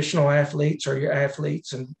 traditional athletes or your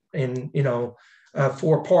athletes and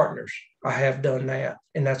 4 partners. I have done that,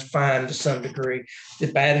 and that's fine to some degree.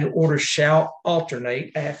 The batting order shall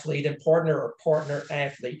alternate athlete and partner or partner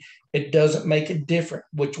athlete. It doesn't make a difference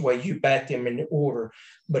which way you bat them in the order,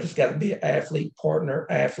 but it's got to be an athlete, partner,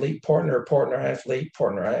 partner, partner, athlete,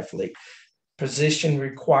 partner, athlete. Position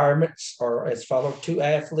requirements are as follows: 2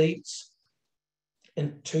 athletes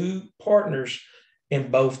and 2 partners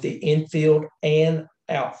in both the infield and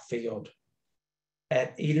outfield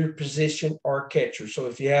at either position or catcher. So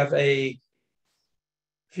if you have a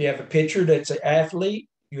pitcher that's an athlete,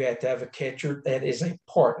 you have to have a catcher that is a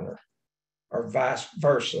partner, or vice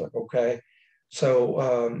versa. Okay,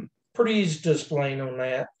 so pretty easy to explain on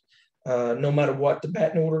that. No matter what the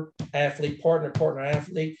batting order, athlete, partner, partner,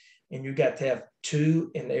 athlete, and you got to have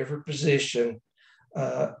 2 in every position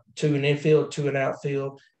to an infield, to an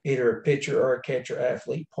outfield, either a pitcher or a catcher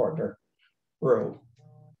athlete partner role.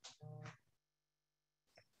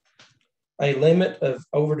 A limit of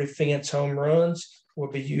over the fence home runs will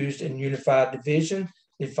be used in unified division.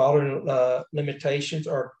 The following limitations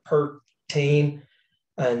are per team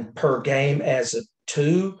and per game as a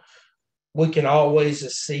 2. We can always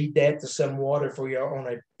exceed that to somewhat if we are on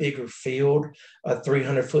a bigger field. A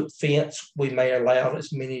 300-foot fence, we may allow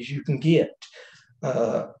as many as you can get.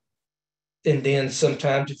 And then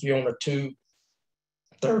sometimes if you're on a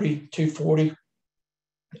 230, 240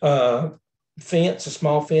 fence, a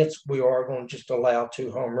small fence, we are going to just allow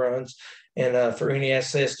 2 home runs. And for any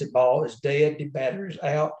assessed, the ball is dead, the batter is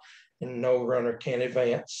out, and no runner can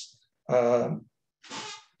advance.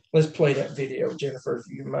 Let's play that video, Jennifer, if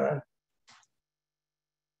you mind.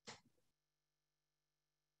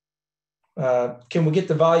 Can we get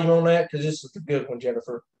the volume on that? Because this is a good one,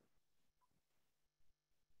 Jennifer.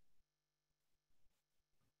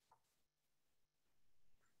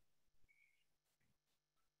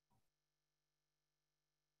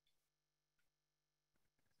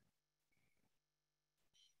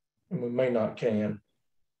 And we may not can.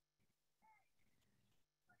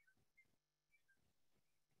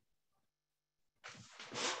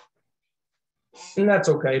 And that's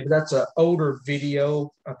okay, but that's an older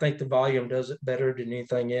video. I think the volume does it better than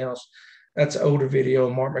anything else. That's an older video,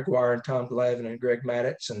 Mark McGuire and Tom Glavine and Greg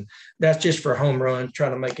Maddux. And that's just for home runs,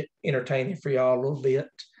 trying to make it entertaining for y'all a little bit.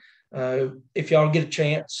 If y'all get a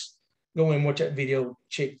chance, go and watch that video,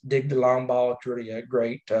 Chick Dig the Long Ball. It's really a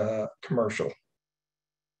great commercial.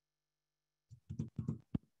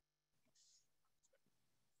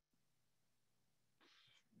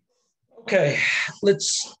 Okay,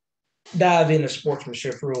 let's dive into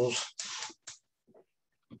sportsmanship rules.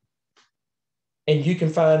 And you can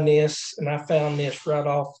find this, and I found this right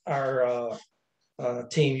off our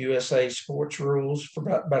Team USA sports rules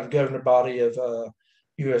by the governing body of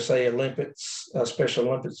USA Olympics, Special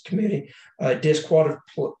Olympics Committee.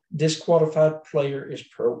 Disqualified player is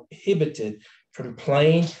prohibited from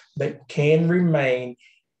playing, but can remain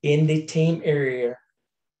in the team area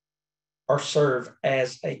or serve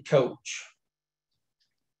as a coach.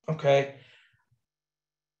 Okay.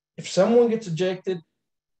 If someone gets ejected,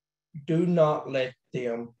 do not let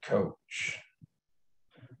them coach.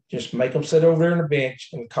 Just make them sit over there on the bench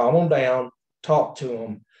and calm them down, talk to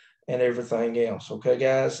them, and everything else. Okay,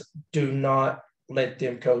 guys? Do not let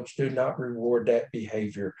them coach. Do not reward that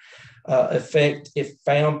behavior. If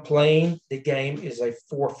found playing, the game is a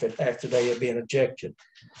forfeit after they have been ejected.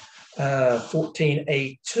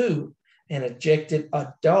 14A2, an ejected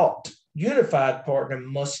adult unified partner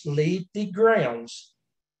must leave the grounds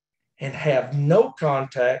and have no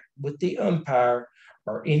contact with the umpire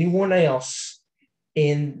or anyone else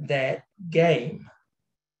in that game.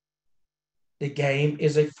 The game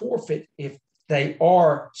is a forfeit if they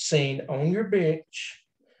are seen on your bench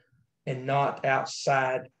and not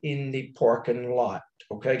outside in the parking lot.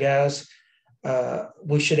 Okay, guys?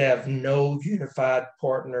 We should have no unified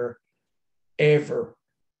partner ever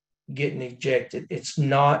getting ejected. It's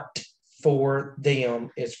not for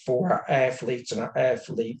them. It's for our athletes and our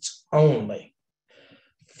athletes only.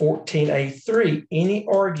 14A3, any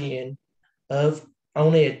arguing of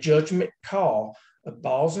only a judgment call of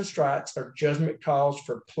balls and strikes or judgment calls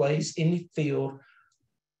for plays in the field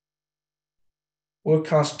will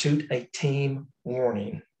constitute a team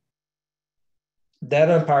warning.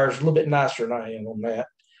 That umpire is a little bit nicer than I am on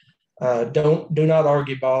that. Do not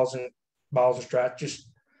argue balls and strikes. Just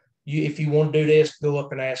if you want to do this, go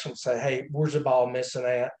up and ask them, say, hey, where's the ball missing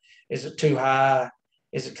at? Is it too high?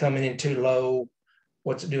 Is it coming in too low?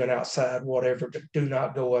 What's it doing outside? Whatever, but do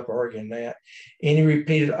not go up arguing that. Any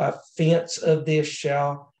repeated offense of this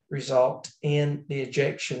shall result in the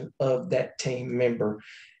ejection of that team member.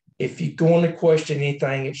 If you're going to question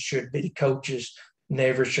anything, it should be the coaches.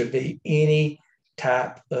 Never should be any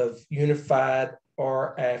type of unified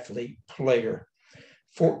or athlete player.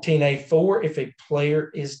 14A4, if a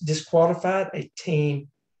player is disqualified, a team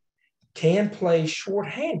can play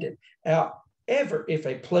shorthanded. However, if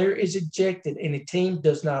a player is ejected and a team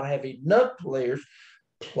does not have enough players,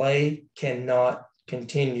 play cannot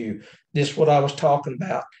continue. This is what I was talking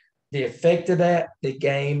about. The effect of that, the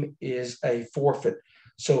game is a forfeit.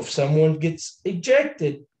 So if someone gets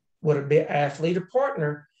ejected, whether it be an athlete or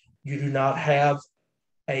partner, you do not have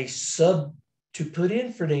a sub to put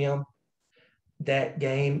in for them. That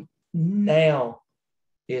game now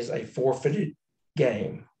is a forfeited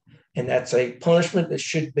game. And that's a punishment that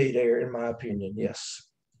should be there, in my opinion. Yes.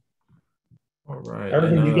 All right.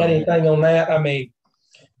 Irvin, you got anything on that? I mean,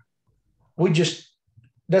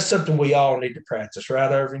 that's something we all need to practice,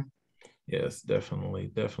 right, Irving? Yes,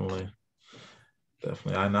 definitely.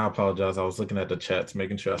 And I apologize. I was looking at the chats,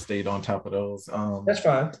 making sure I stayed on top of those. That's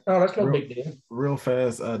fine. No, that's no real, big deal. real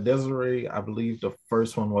fast, Desiree, I believe the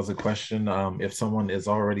first one was a question. If someone is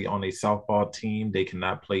already on a softball team, they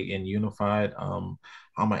cannot play in unified. I'm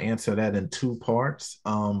gonna answer that in two parts.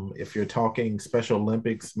 If you're talking Special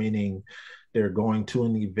Olympics, meaning they're going to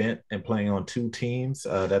an event and playing on two teams,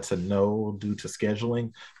 that's a no due to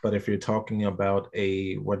scheduling. But if you're talking about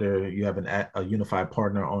whether you have a unified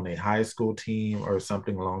partner on a high school team or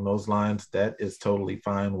something along those lines, that is totally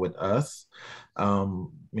fine with us.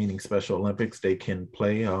 Meaning Special Olympics, they can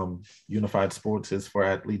play. Unified sports is for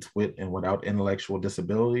athletes with and without intellectual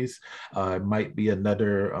disabilities. It might be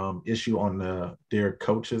another issue on their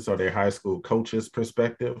coaches or their high school coaches'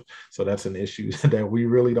 perspective. So that's an issue that we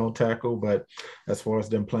really don't tackle. But as far as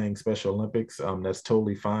them playing Special Olympics, that's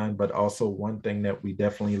totally fine. But also one thing that we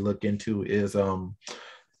definitely look into is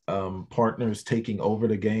partners taking over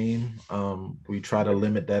the game. We try to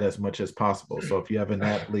limit that as much as possible. So if you have an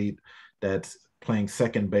athlete that's playing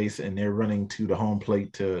second base and they're running to the home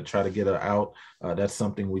plate to try to get her out, that's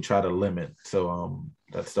something we try to limit. So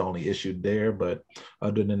that's the only issue there. But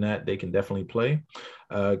other than that, they can definitely play.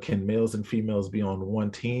 Can males and females be on one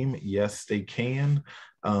team? Yes, they can.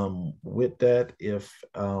 With that, if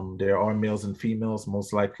there are males and females,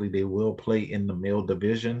 most likely they will play in the male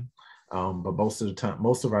division. But most of the time,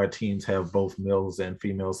 most of our teams have both males and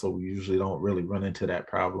females, so we usually don't really run into that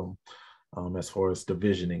problem as far as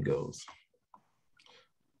divisioning goes.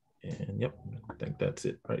 And yep, I think that's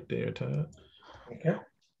it right there, Todd. Okay.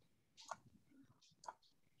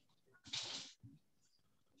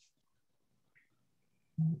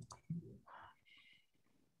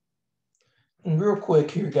 And real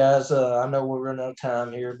quick here, guys, I know we're running out of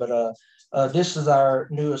time here, but this is our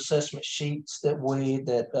new assessment sheets that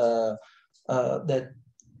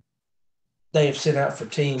they have sent out for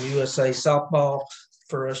Team USA softball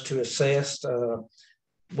for us to assess.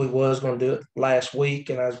 We was going to do it last week,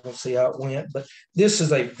 and I was going to see how it went. But this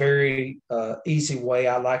is a very easy way.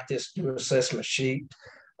 I like this new assessment sheet.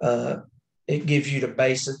 It gives you the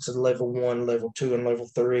basics of level 1, level 2, and level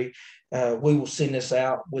 3. We will send this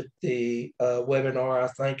out with the webinar. I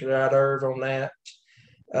think right, Irv, on that.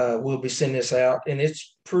 We'll be sending this out, and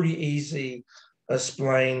it's pretty easy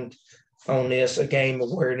explained on this. A game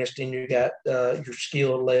awareness, then you got your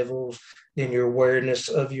skill levels, then your awareness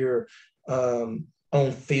of your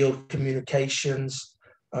on-field communications,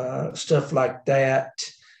 stuff like that,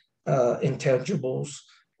 intangibles.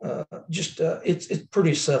 It's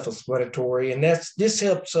pretty self-explanatory, and this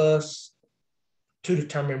helps us to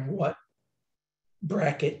determine what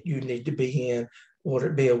bracket you need to be in. Would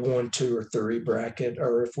it be a 1, 2, or 3 bracket,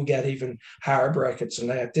 or if we got even higher brackets than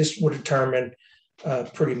that? This will determine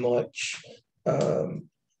pretty much that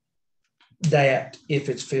if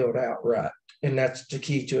it's filled out right. And that's the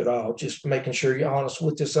key to it all, just making sure you're honest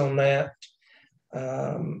with us on that.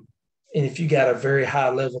 And if you got a very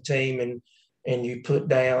high level team and you put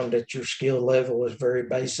down that your skill level is very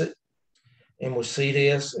basic, and we see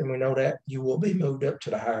this and we know that, you will be moved up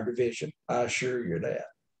to the higher division. I assure you that.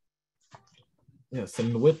 Yes,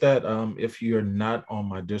 and with that, if you're not on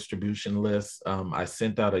my distribution list, I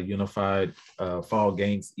sent out a unified fall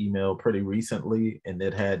games email pretty recently, and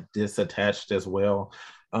it had this attached as well.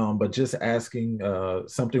 But just asking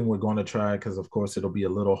something we're going to try, because of course it'll be a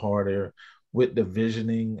little harder with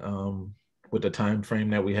divisioning, with the time frame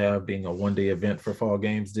that we have being a one-day event for fall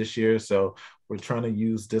games this year. So we're trying to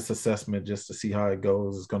use this assessment just to see how it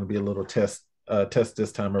goes. It's going to be a little test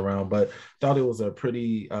this time around, but thought it was a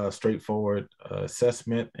pretty straightforward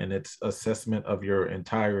assessment, and it's assessment of your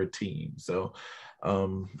entire team. So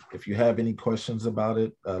if you have any questions about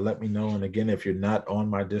it, let me know. And again, if you're not on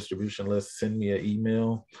my distribution list, send me an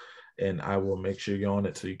email and I will make sure you're on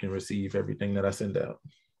it so you can receive everything that I send out.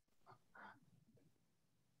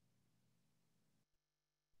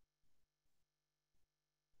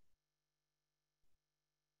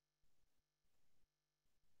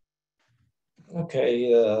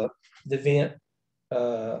 Okay, the event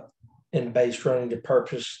in base running, the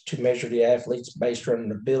purpose to measure the athlete's base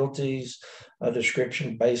running abilities,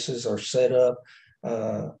 description bases are set up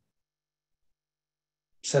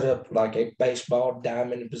like a baseball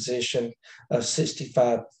diamond in position,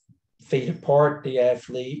 65 feet apart. The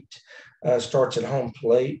athlete starts at home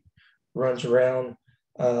plate, runs around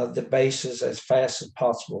the bases as fast as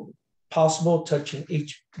possible, touching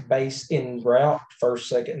each base in route, first,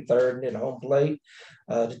 second, and third, and then home plate.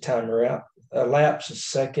 The timer out elapse a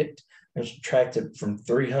second and subtracted from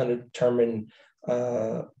 300, determine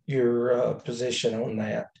your position on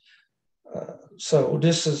that. So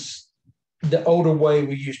this is the older way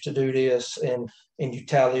we used to do this, and you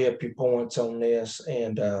tally up your points on this,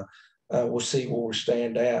 and we'll see where we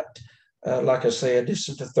stand at. Like I said, this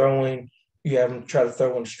is the throwing. You have them try to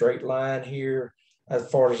throw in a straight line here as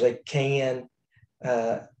far as they can.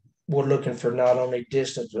 We're looking for not only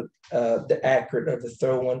distance, but the accurate of the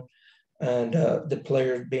throwing. And the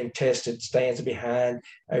player being tested stands behind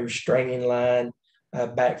a restraining line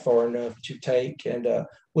back far enough to take. And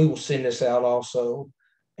we will send this out also.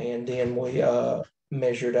 And then we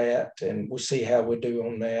measure that and we see how we do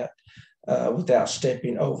on that without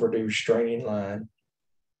stepping over the restraining line.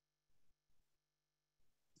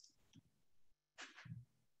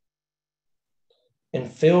 In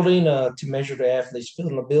fielding, to measure the athlete's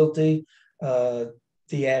fielding ability,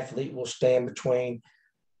 the athlete will stand between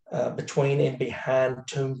and behind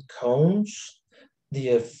two cones.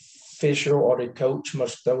 The official or the coach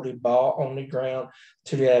must throw the ball on the ground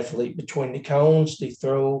to the athlete between the cones. The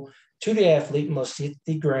throw to the athlete must hit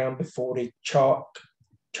the ground before the chalk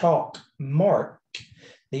mark.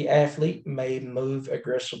 The athlete may move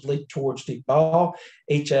aggressively towards the ball.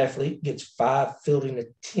 Each athlete gets 5 fielding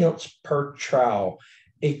attempts per trial.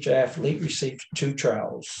 Each athlete receives 2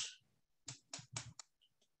 trials.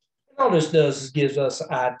 All this does is gives us an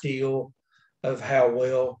idea of how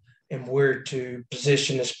well and where to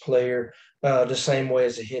position this player the same way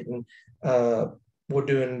as a hitting. We're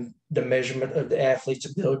doing the measurement of the athlete's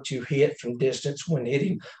ability to hit from distance when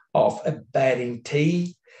hitting off a batting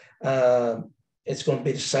tee. It's going to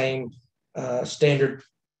be the same standard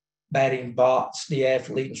batting box. The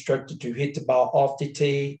athlete instructed to hit the ball off the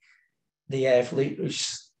tee. The athlete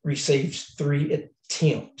receives 3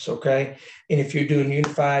 attempts, okay? And if you're doing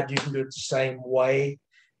unified, you can do it the same way.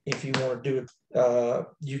 If you want to do it,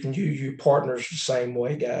 you can use your partners the same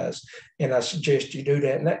way, guys. And I suggest you do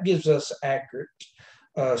that. And that gives us accurate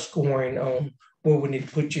scoring on where we need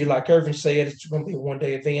to put you. Like Irvin said, it's going to be a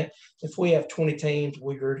one-day event. If we have 20 teams,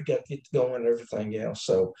 we've already got to get going and everything else.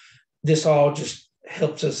 So this all just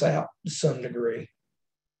helps us out to some degree.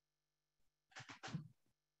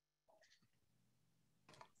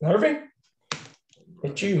 Irvin,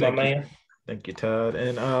 it's you, my man. Thank you, Todd.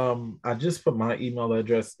 And I just put my email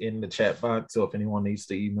address in the chat box. So if anyone needs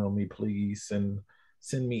to email me, please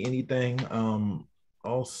send me anything.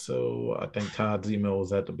 Also, I think Todd's email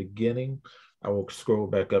was at the beginning. I will scroll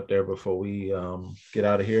back up there before we get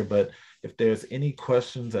out of here. But if there's any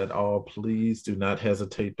questions at all, please do not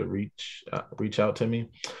hesitate to reach out to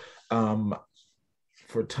me.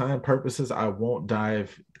 For time purposes, I won't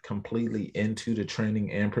dive completely into the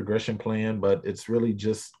training and progression plan, but it's really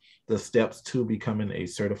just the steps to becoming a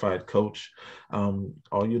certified coach.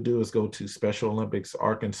 All you do is go to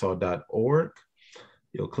specialolympicsarkansas.org.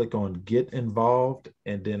 You'll click on Get Involved,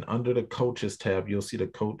 and then under the Coaches tab, you'll see the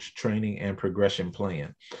Coach Training and Progression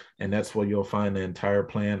Plan. And that's where you'll find the entire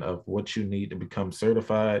plan of what you need to become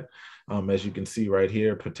certified. As you can see right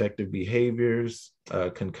here, protective behaviors,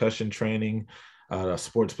 concussion training,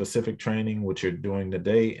 sport-specific training, which you're doing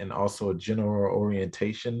today, and also a general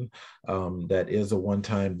orientation. That is a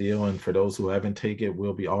one-time deal. And for those who haven't taken it,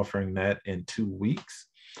 we'll be offering that in 2 weeks.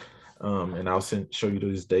 And I'll show you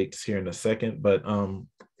these dates here in a second. But for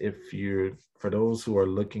those who are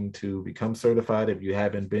looking to become certified, if you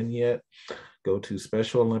haven't been yet, go to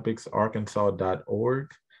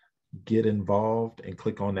specialolympicsarkansas.org, get involved, and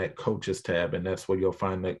click on that coaches tab. And that's where you'll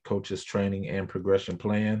find that coaches training and progression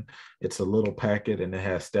plan. It's a little packet and it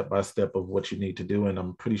has step-by-step of what you need to do. And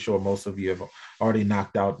I'm pretty sure most of you have already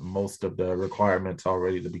knocked out most of the requirements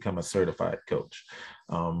already to become a certified coach.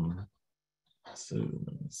 So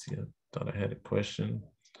let me see, I thought I had a question.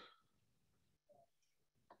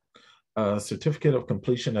 Certificate of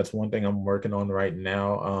completion, that's one thing I'm working on right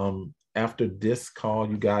now. After this call,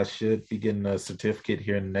 you guys should be getting a certificate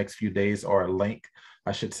here in the next few days, or a link,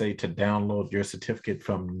 I should say, to download your certificate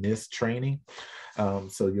from this training.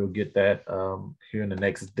 So you'll get that here in the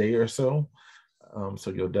next day or so.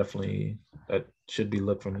 So you'll definitely, that should be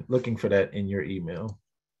looking for that in your email.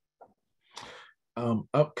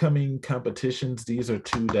 Upcoming competitions, these are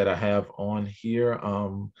 2 that I have on here.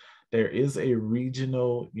 There is a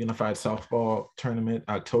regional unified softball tournament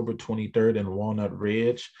October 23rd in Walnut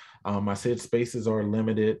Ridge. I said spaces are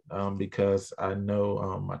limited because I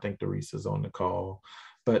know, I think Doresa's on the call,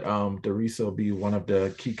 but Doresa will be one of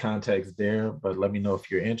the key contacts there. But let me know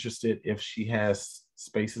if you're interested. If she has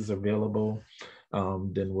spaces available,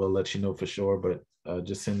 then we'll let you know for sure. But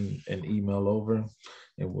just send an email over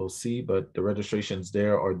and we'll see. But the registrations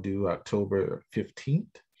there are due October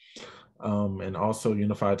 15th. and also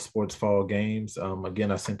Unified Sports Fall Games.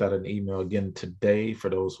 Again, I sent out an email again today for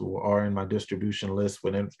those who are in my distribution list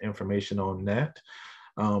with information on that.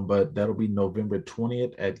 But that'll be November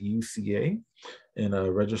 20th at UCA,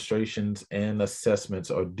 and registrations and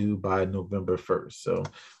assessments are due by November 1st. So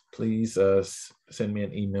please send me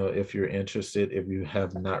an email if you're interested, if you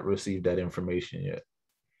have not received that information yet.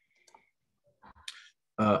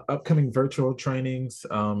 Upcoming virtual trainings.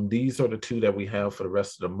 These are the two that we have for the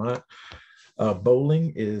rest of the month.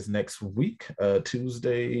 Bowling is next week,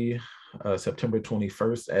 Tuesday, September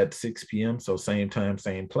 21st at 6 p.m. So same time,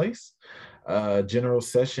 same place. General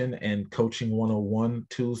session and coaching 101,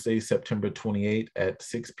 Tuesday, September 28th at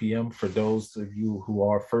 6 p.m. For those of you who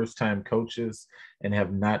are first-time coaches and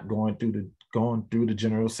have not gone through the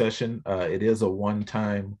general session, it is a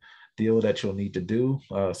one-time deal that you'll need to do.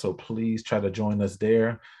 So please try to join us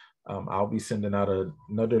there. I'll be sending out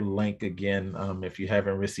another link again if you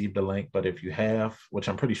haven't received the link, but if you have, which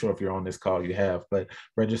I'm pretty sure if you're on this call, you have, but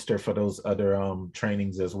register for those other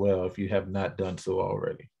trainings as well if you have not done so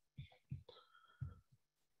already.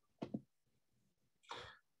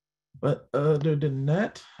 But other than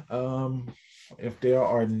that, if there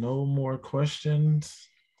are no more questions,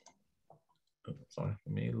 sorry,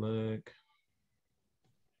 let me look.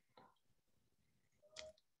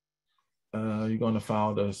 You're going to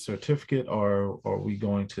file the certificate, or are we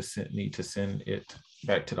going to need to send it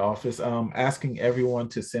back to the office? Asking everyone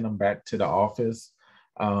to send them back to the office.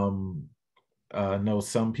 I know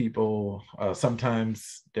some people,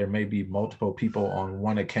 sometimes there may be multiple people on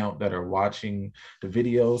one account that are watching the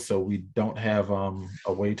video, so we don't have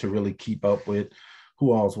a way to really keep up with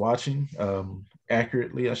who all's watching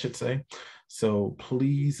accurately, I should say. So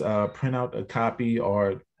please print out a copy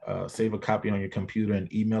or save a copy on your computer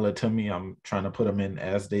and email it to me. I'm trying to put them in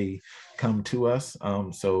as they come to us.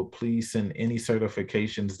 So please send any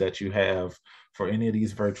certifications that you have for any of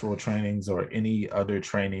these virtual trainings or any other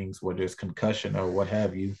trainings where there's concussion or what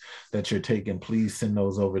have you that you're taking. Please send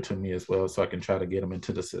those over to me as well so I can try to get them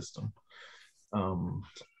into the system.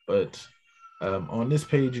 But on this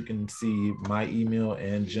page, you can see my email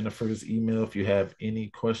and Jennifer's email if you have any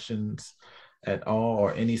questions at all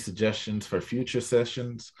or any suggestions for future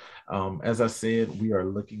sessions. As I said, we are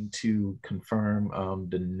looking to confirm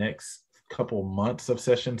the next couple months of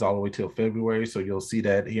sessions all the way till February. So you'll see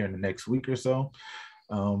that here in the next week or so.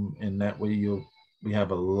 And that way we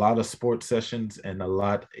have a lot of sports sessions and a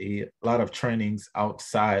lot of trainings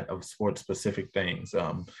outside of sports specific things.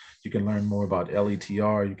 You can learn more about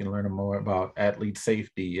LETR, you can learn more about athlete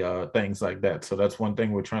safety, things like that. So that's one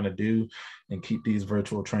thing we're trying to do and keep these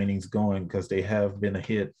virtual trainings going because they have been a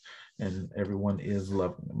hit and everyone is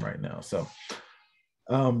loving them right now. So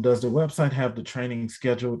does the website have the training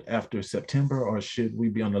scheduled after September, or should we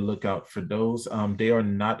be on the lookout for those? They are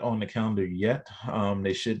not on the calendar yet.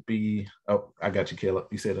 They should be. Oh, I got you, Caleb.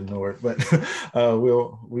 You said ignore it, but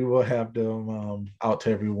we will have them out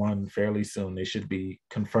to everyone fairly soon. They should be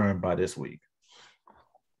confirmed by this week.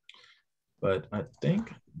 But I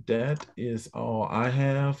think that is all I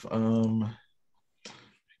have.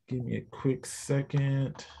 Give me a quick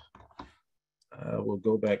second. We'll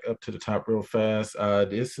go back up to the top real fast.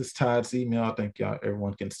 This is Todd's email. I think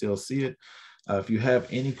everyone can still see it. If you have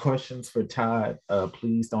any questions for Todd,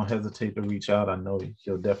 please don't hesitate to reach out. I know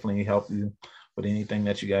he'll definitely help you with anything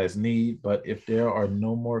that you guys need. But if there are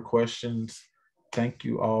no more questions, thank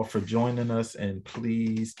you all for joining us. And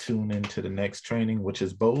please tune into the next training, which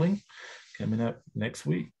is bowling, coming up next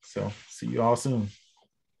week. So see you all soon.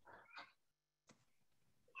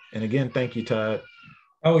 And again, thank you, Todd.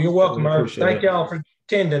 Oh, you're welcome, Irv. Thank y'all for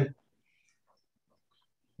attending.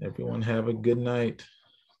 Everyone have a good night.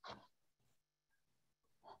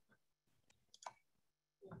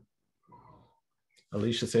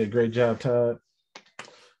 Alicia said, great job, Todd.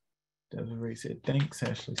 Desiree said, thanks.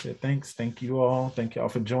 Ashley said, thanks. Thank you all. Thank y'all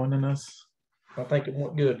for joining us. I think it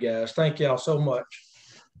went good, guys. Thank y'all so much.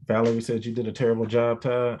 Valerie said you did a terrible job,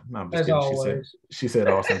 Todd. No, I'm just As kidding. always. She said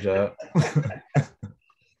awesome job.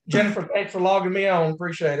 Jennifer, thanks for logging me on.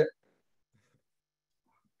 Appreciate it.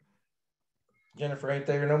 Jennifer ain't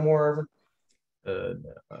there no more, Irvin?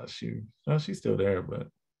 She's still there, but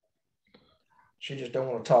she just don't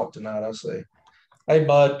want to talk tonight, I see. Hey,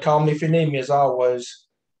 bud, call me if you need me as always.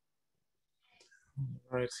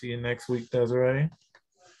 All right, see you next week, Desiree.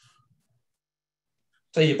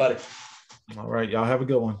 See you, buddy. All right, y'all have a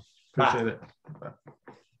good one. Appreciate it. Bye.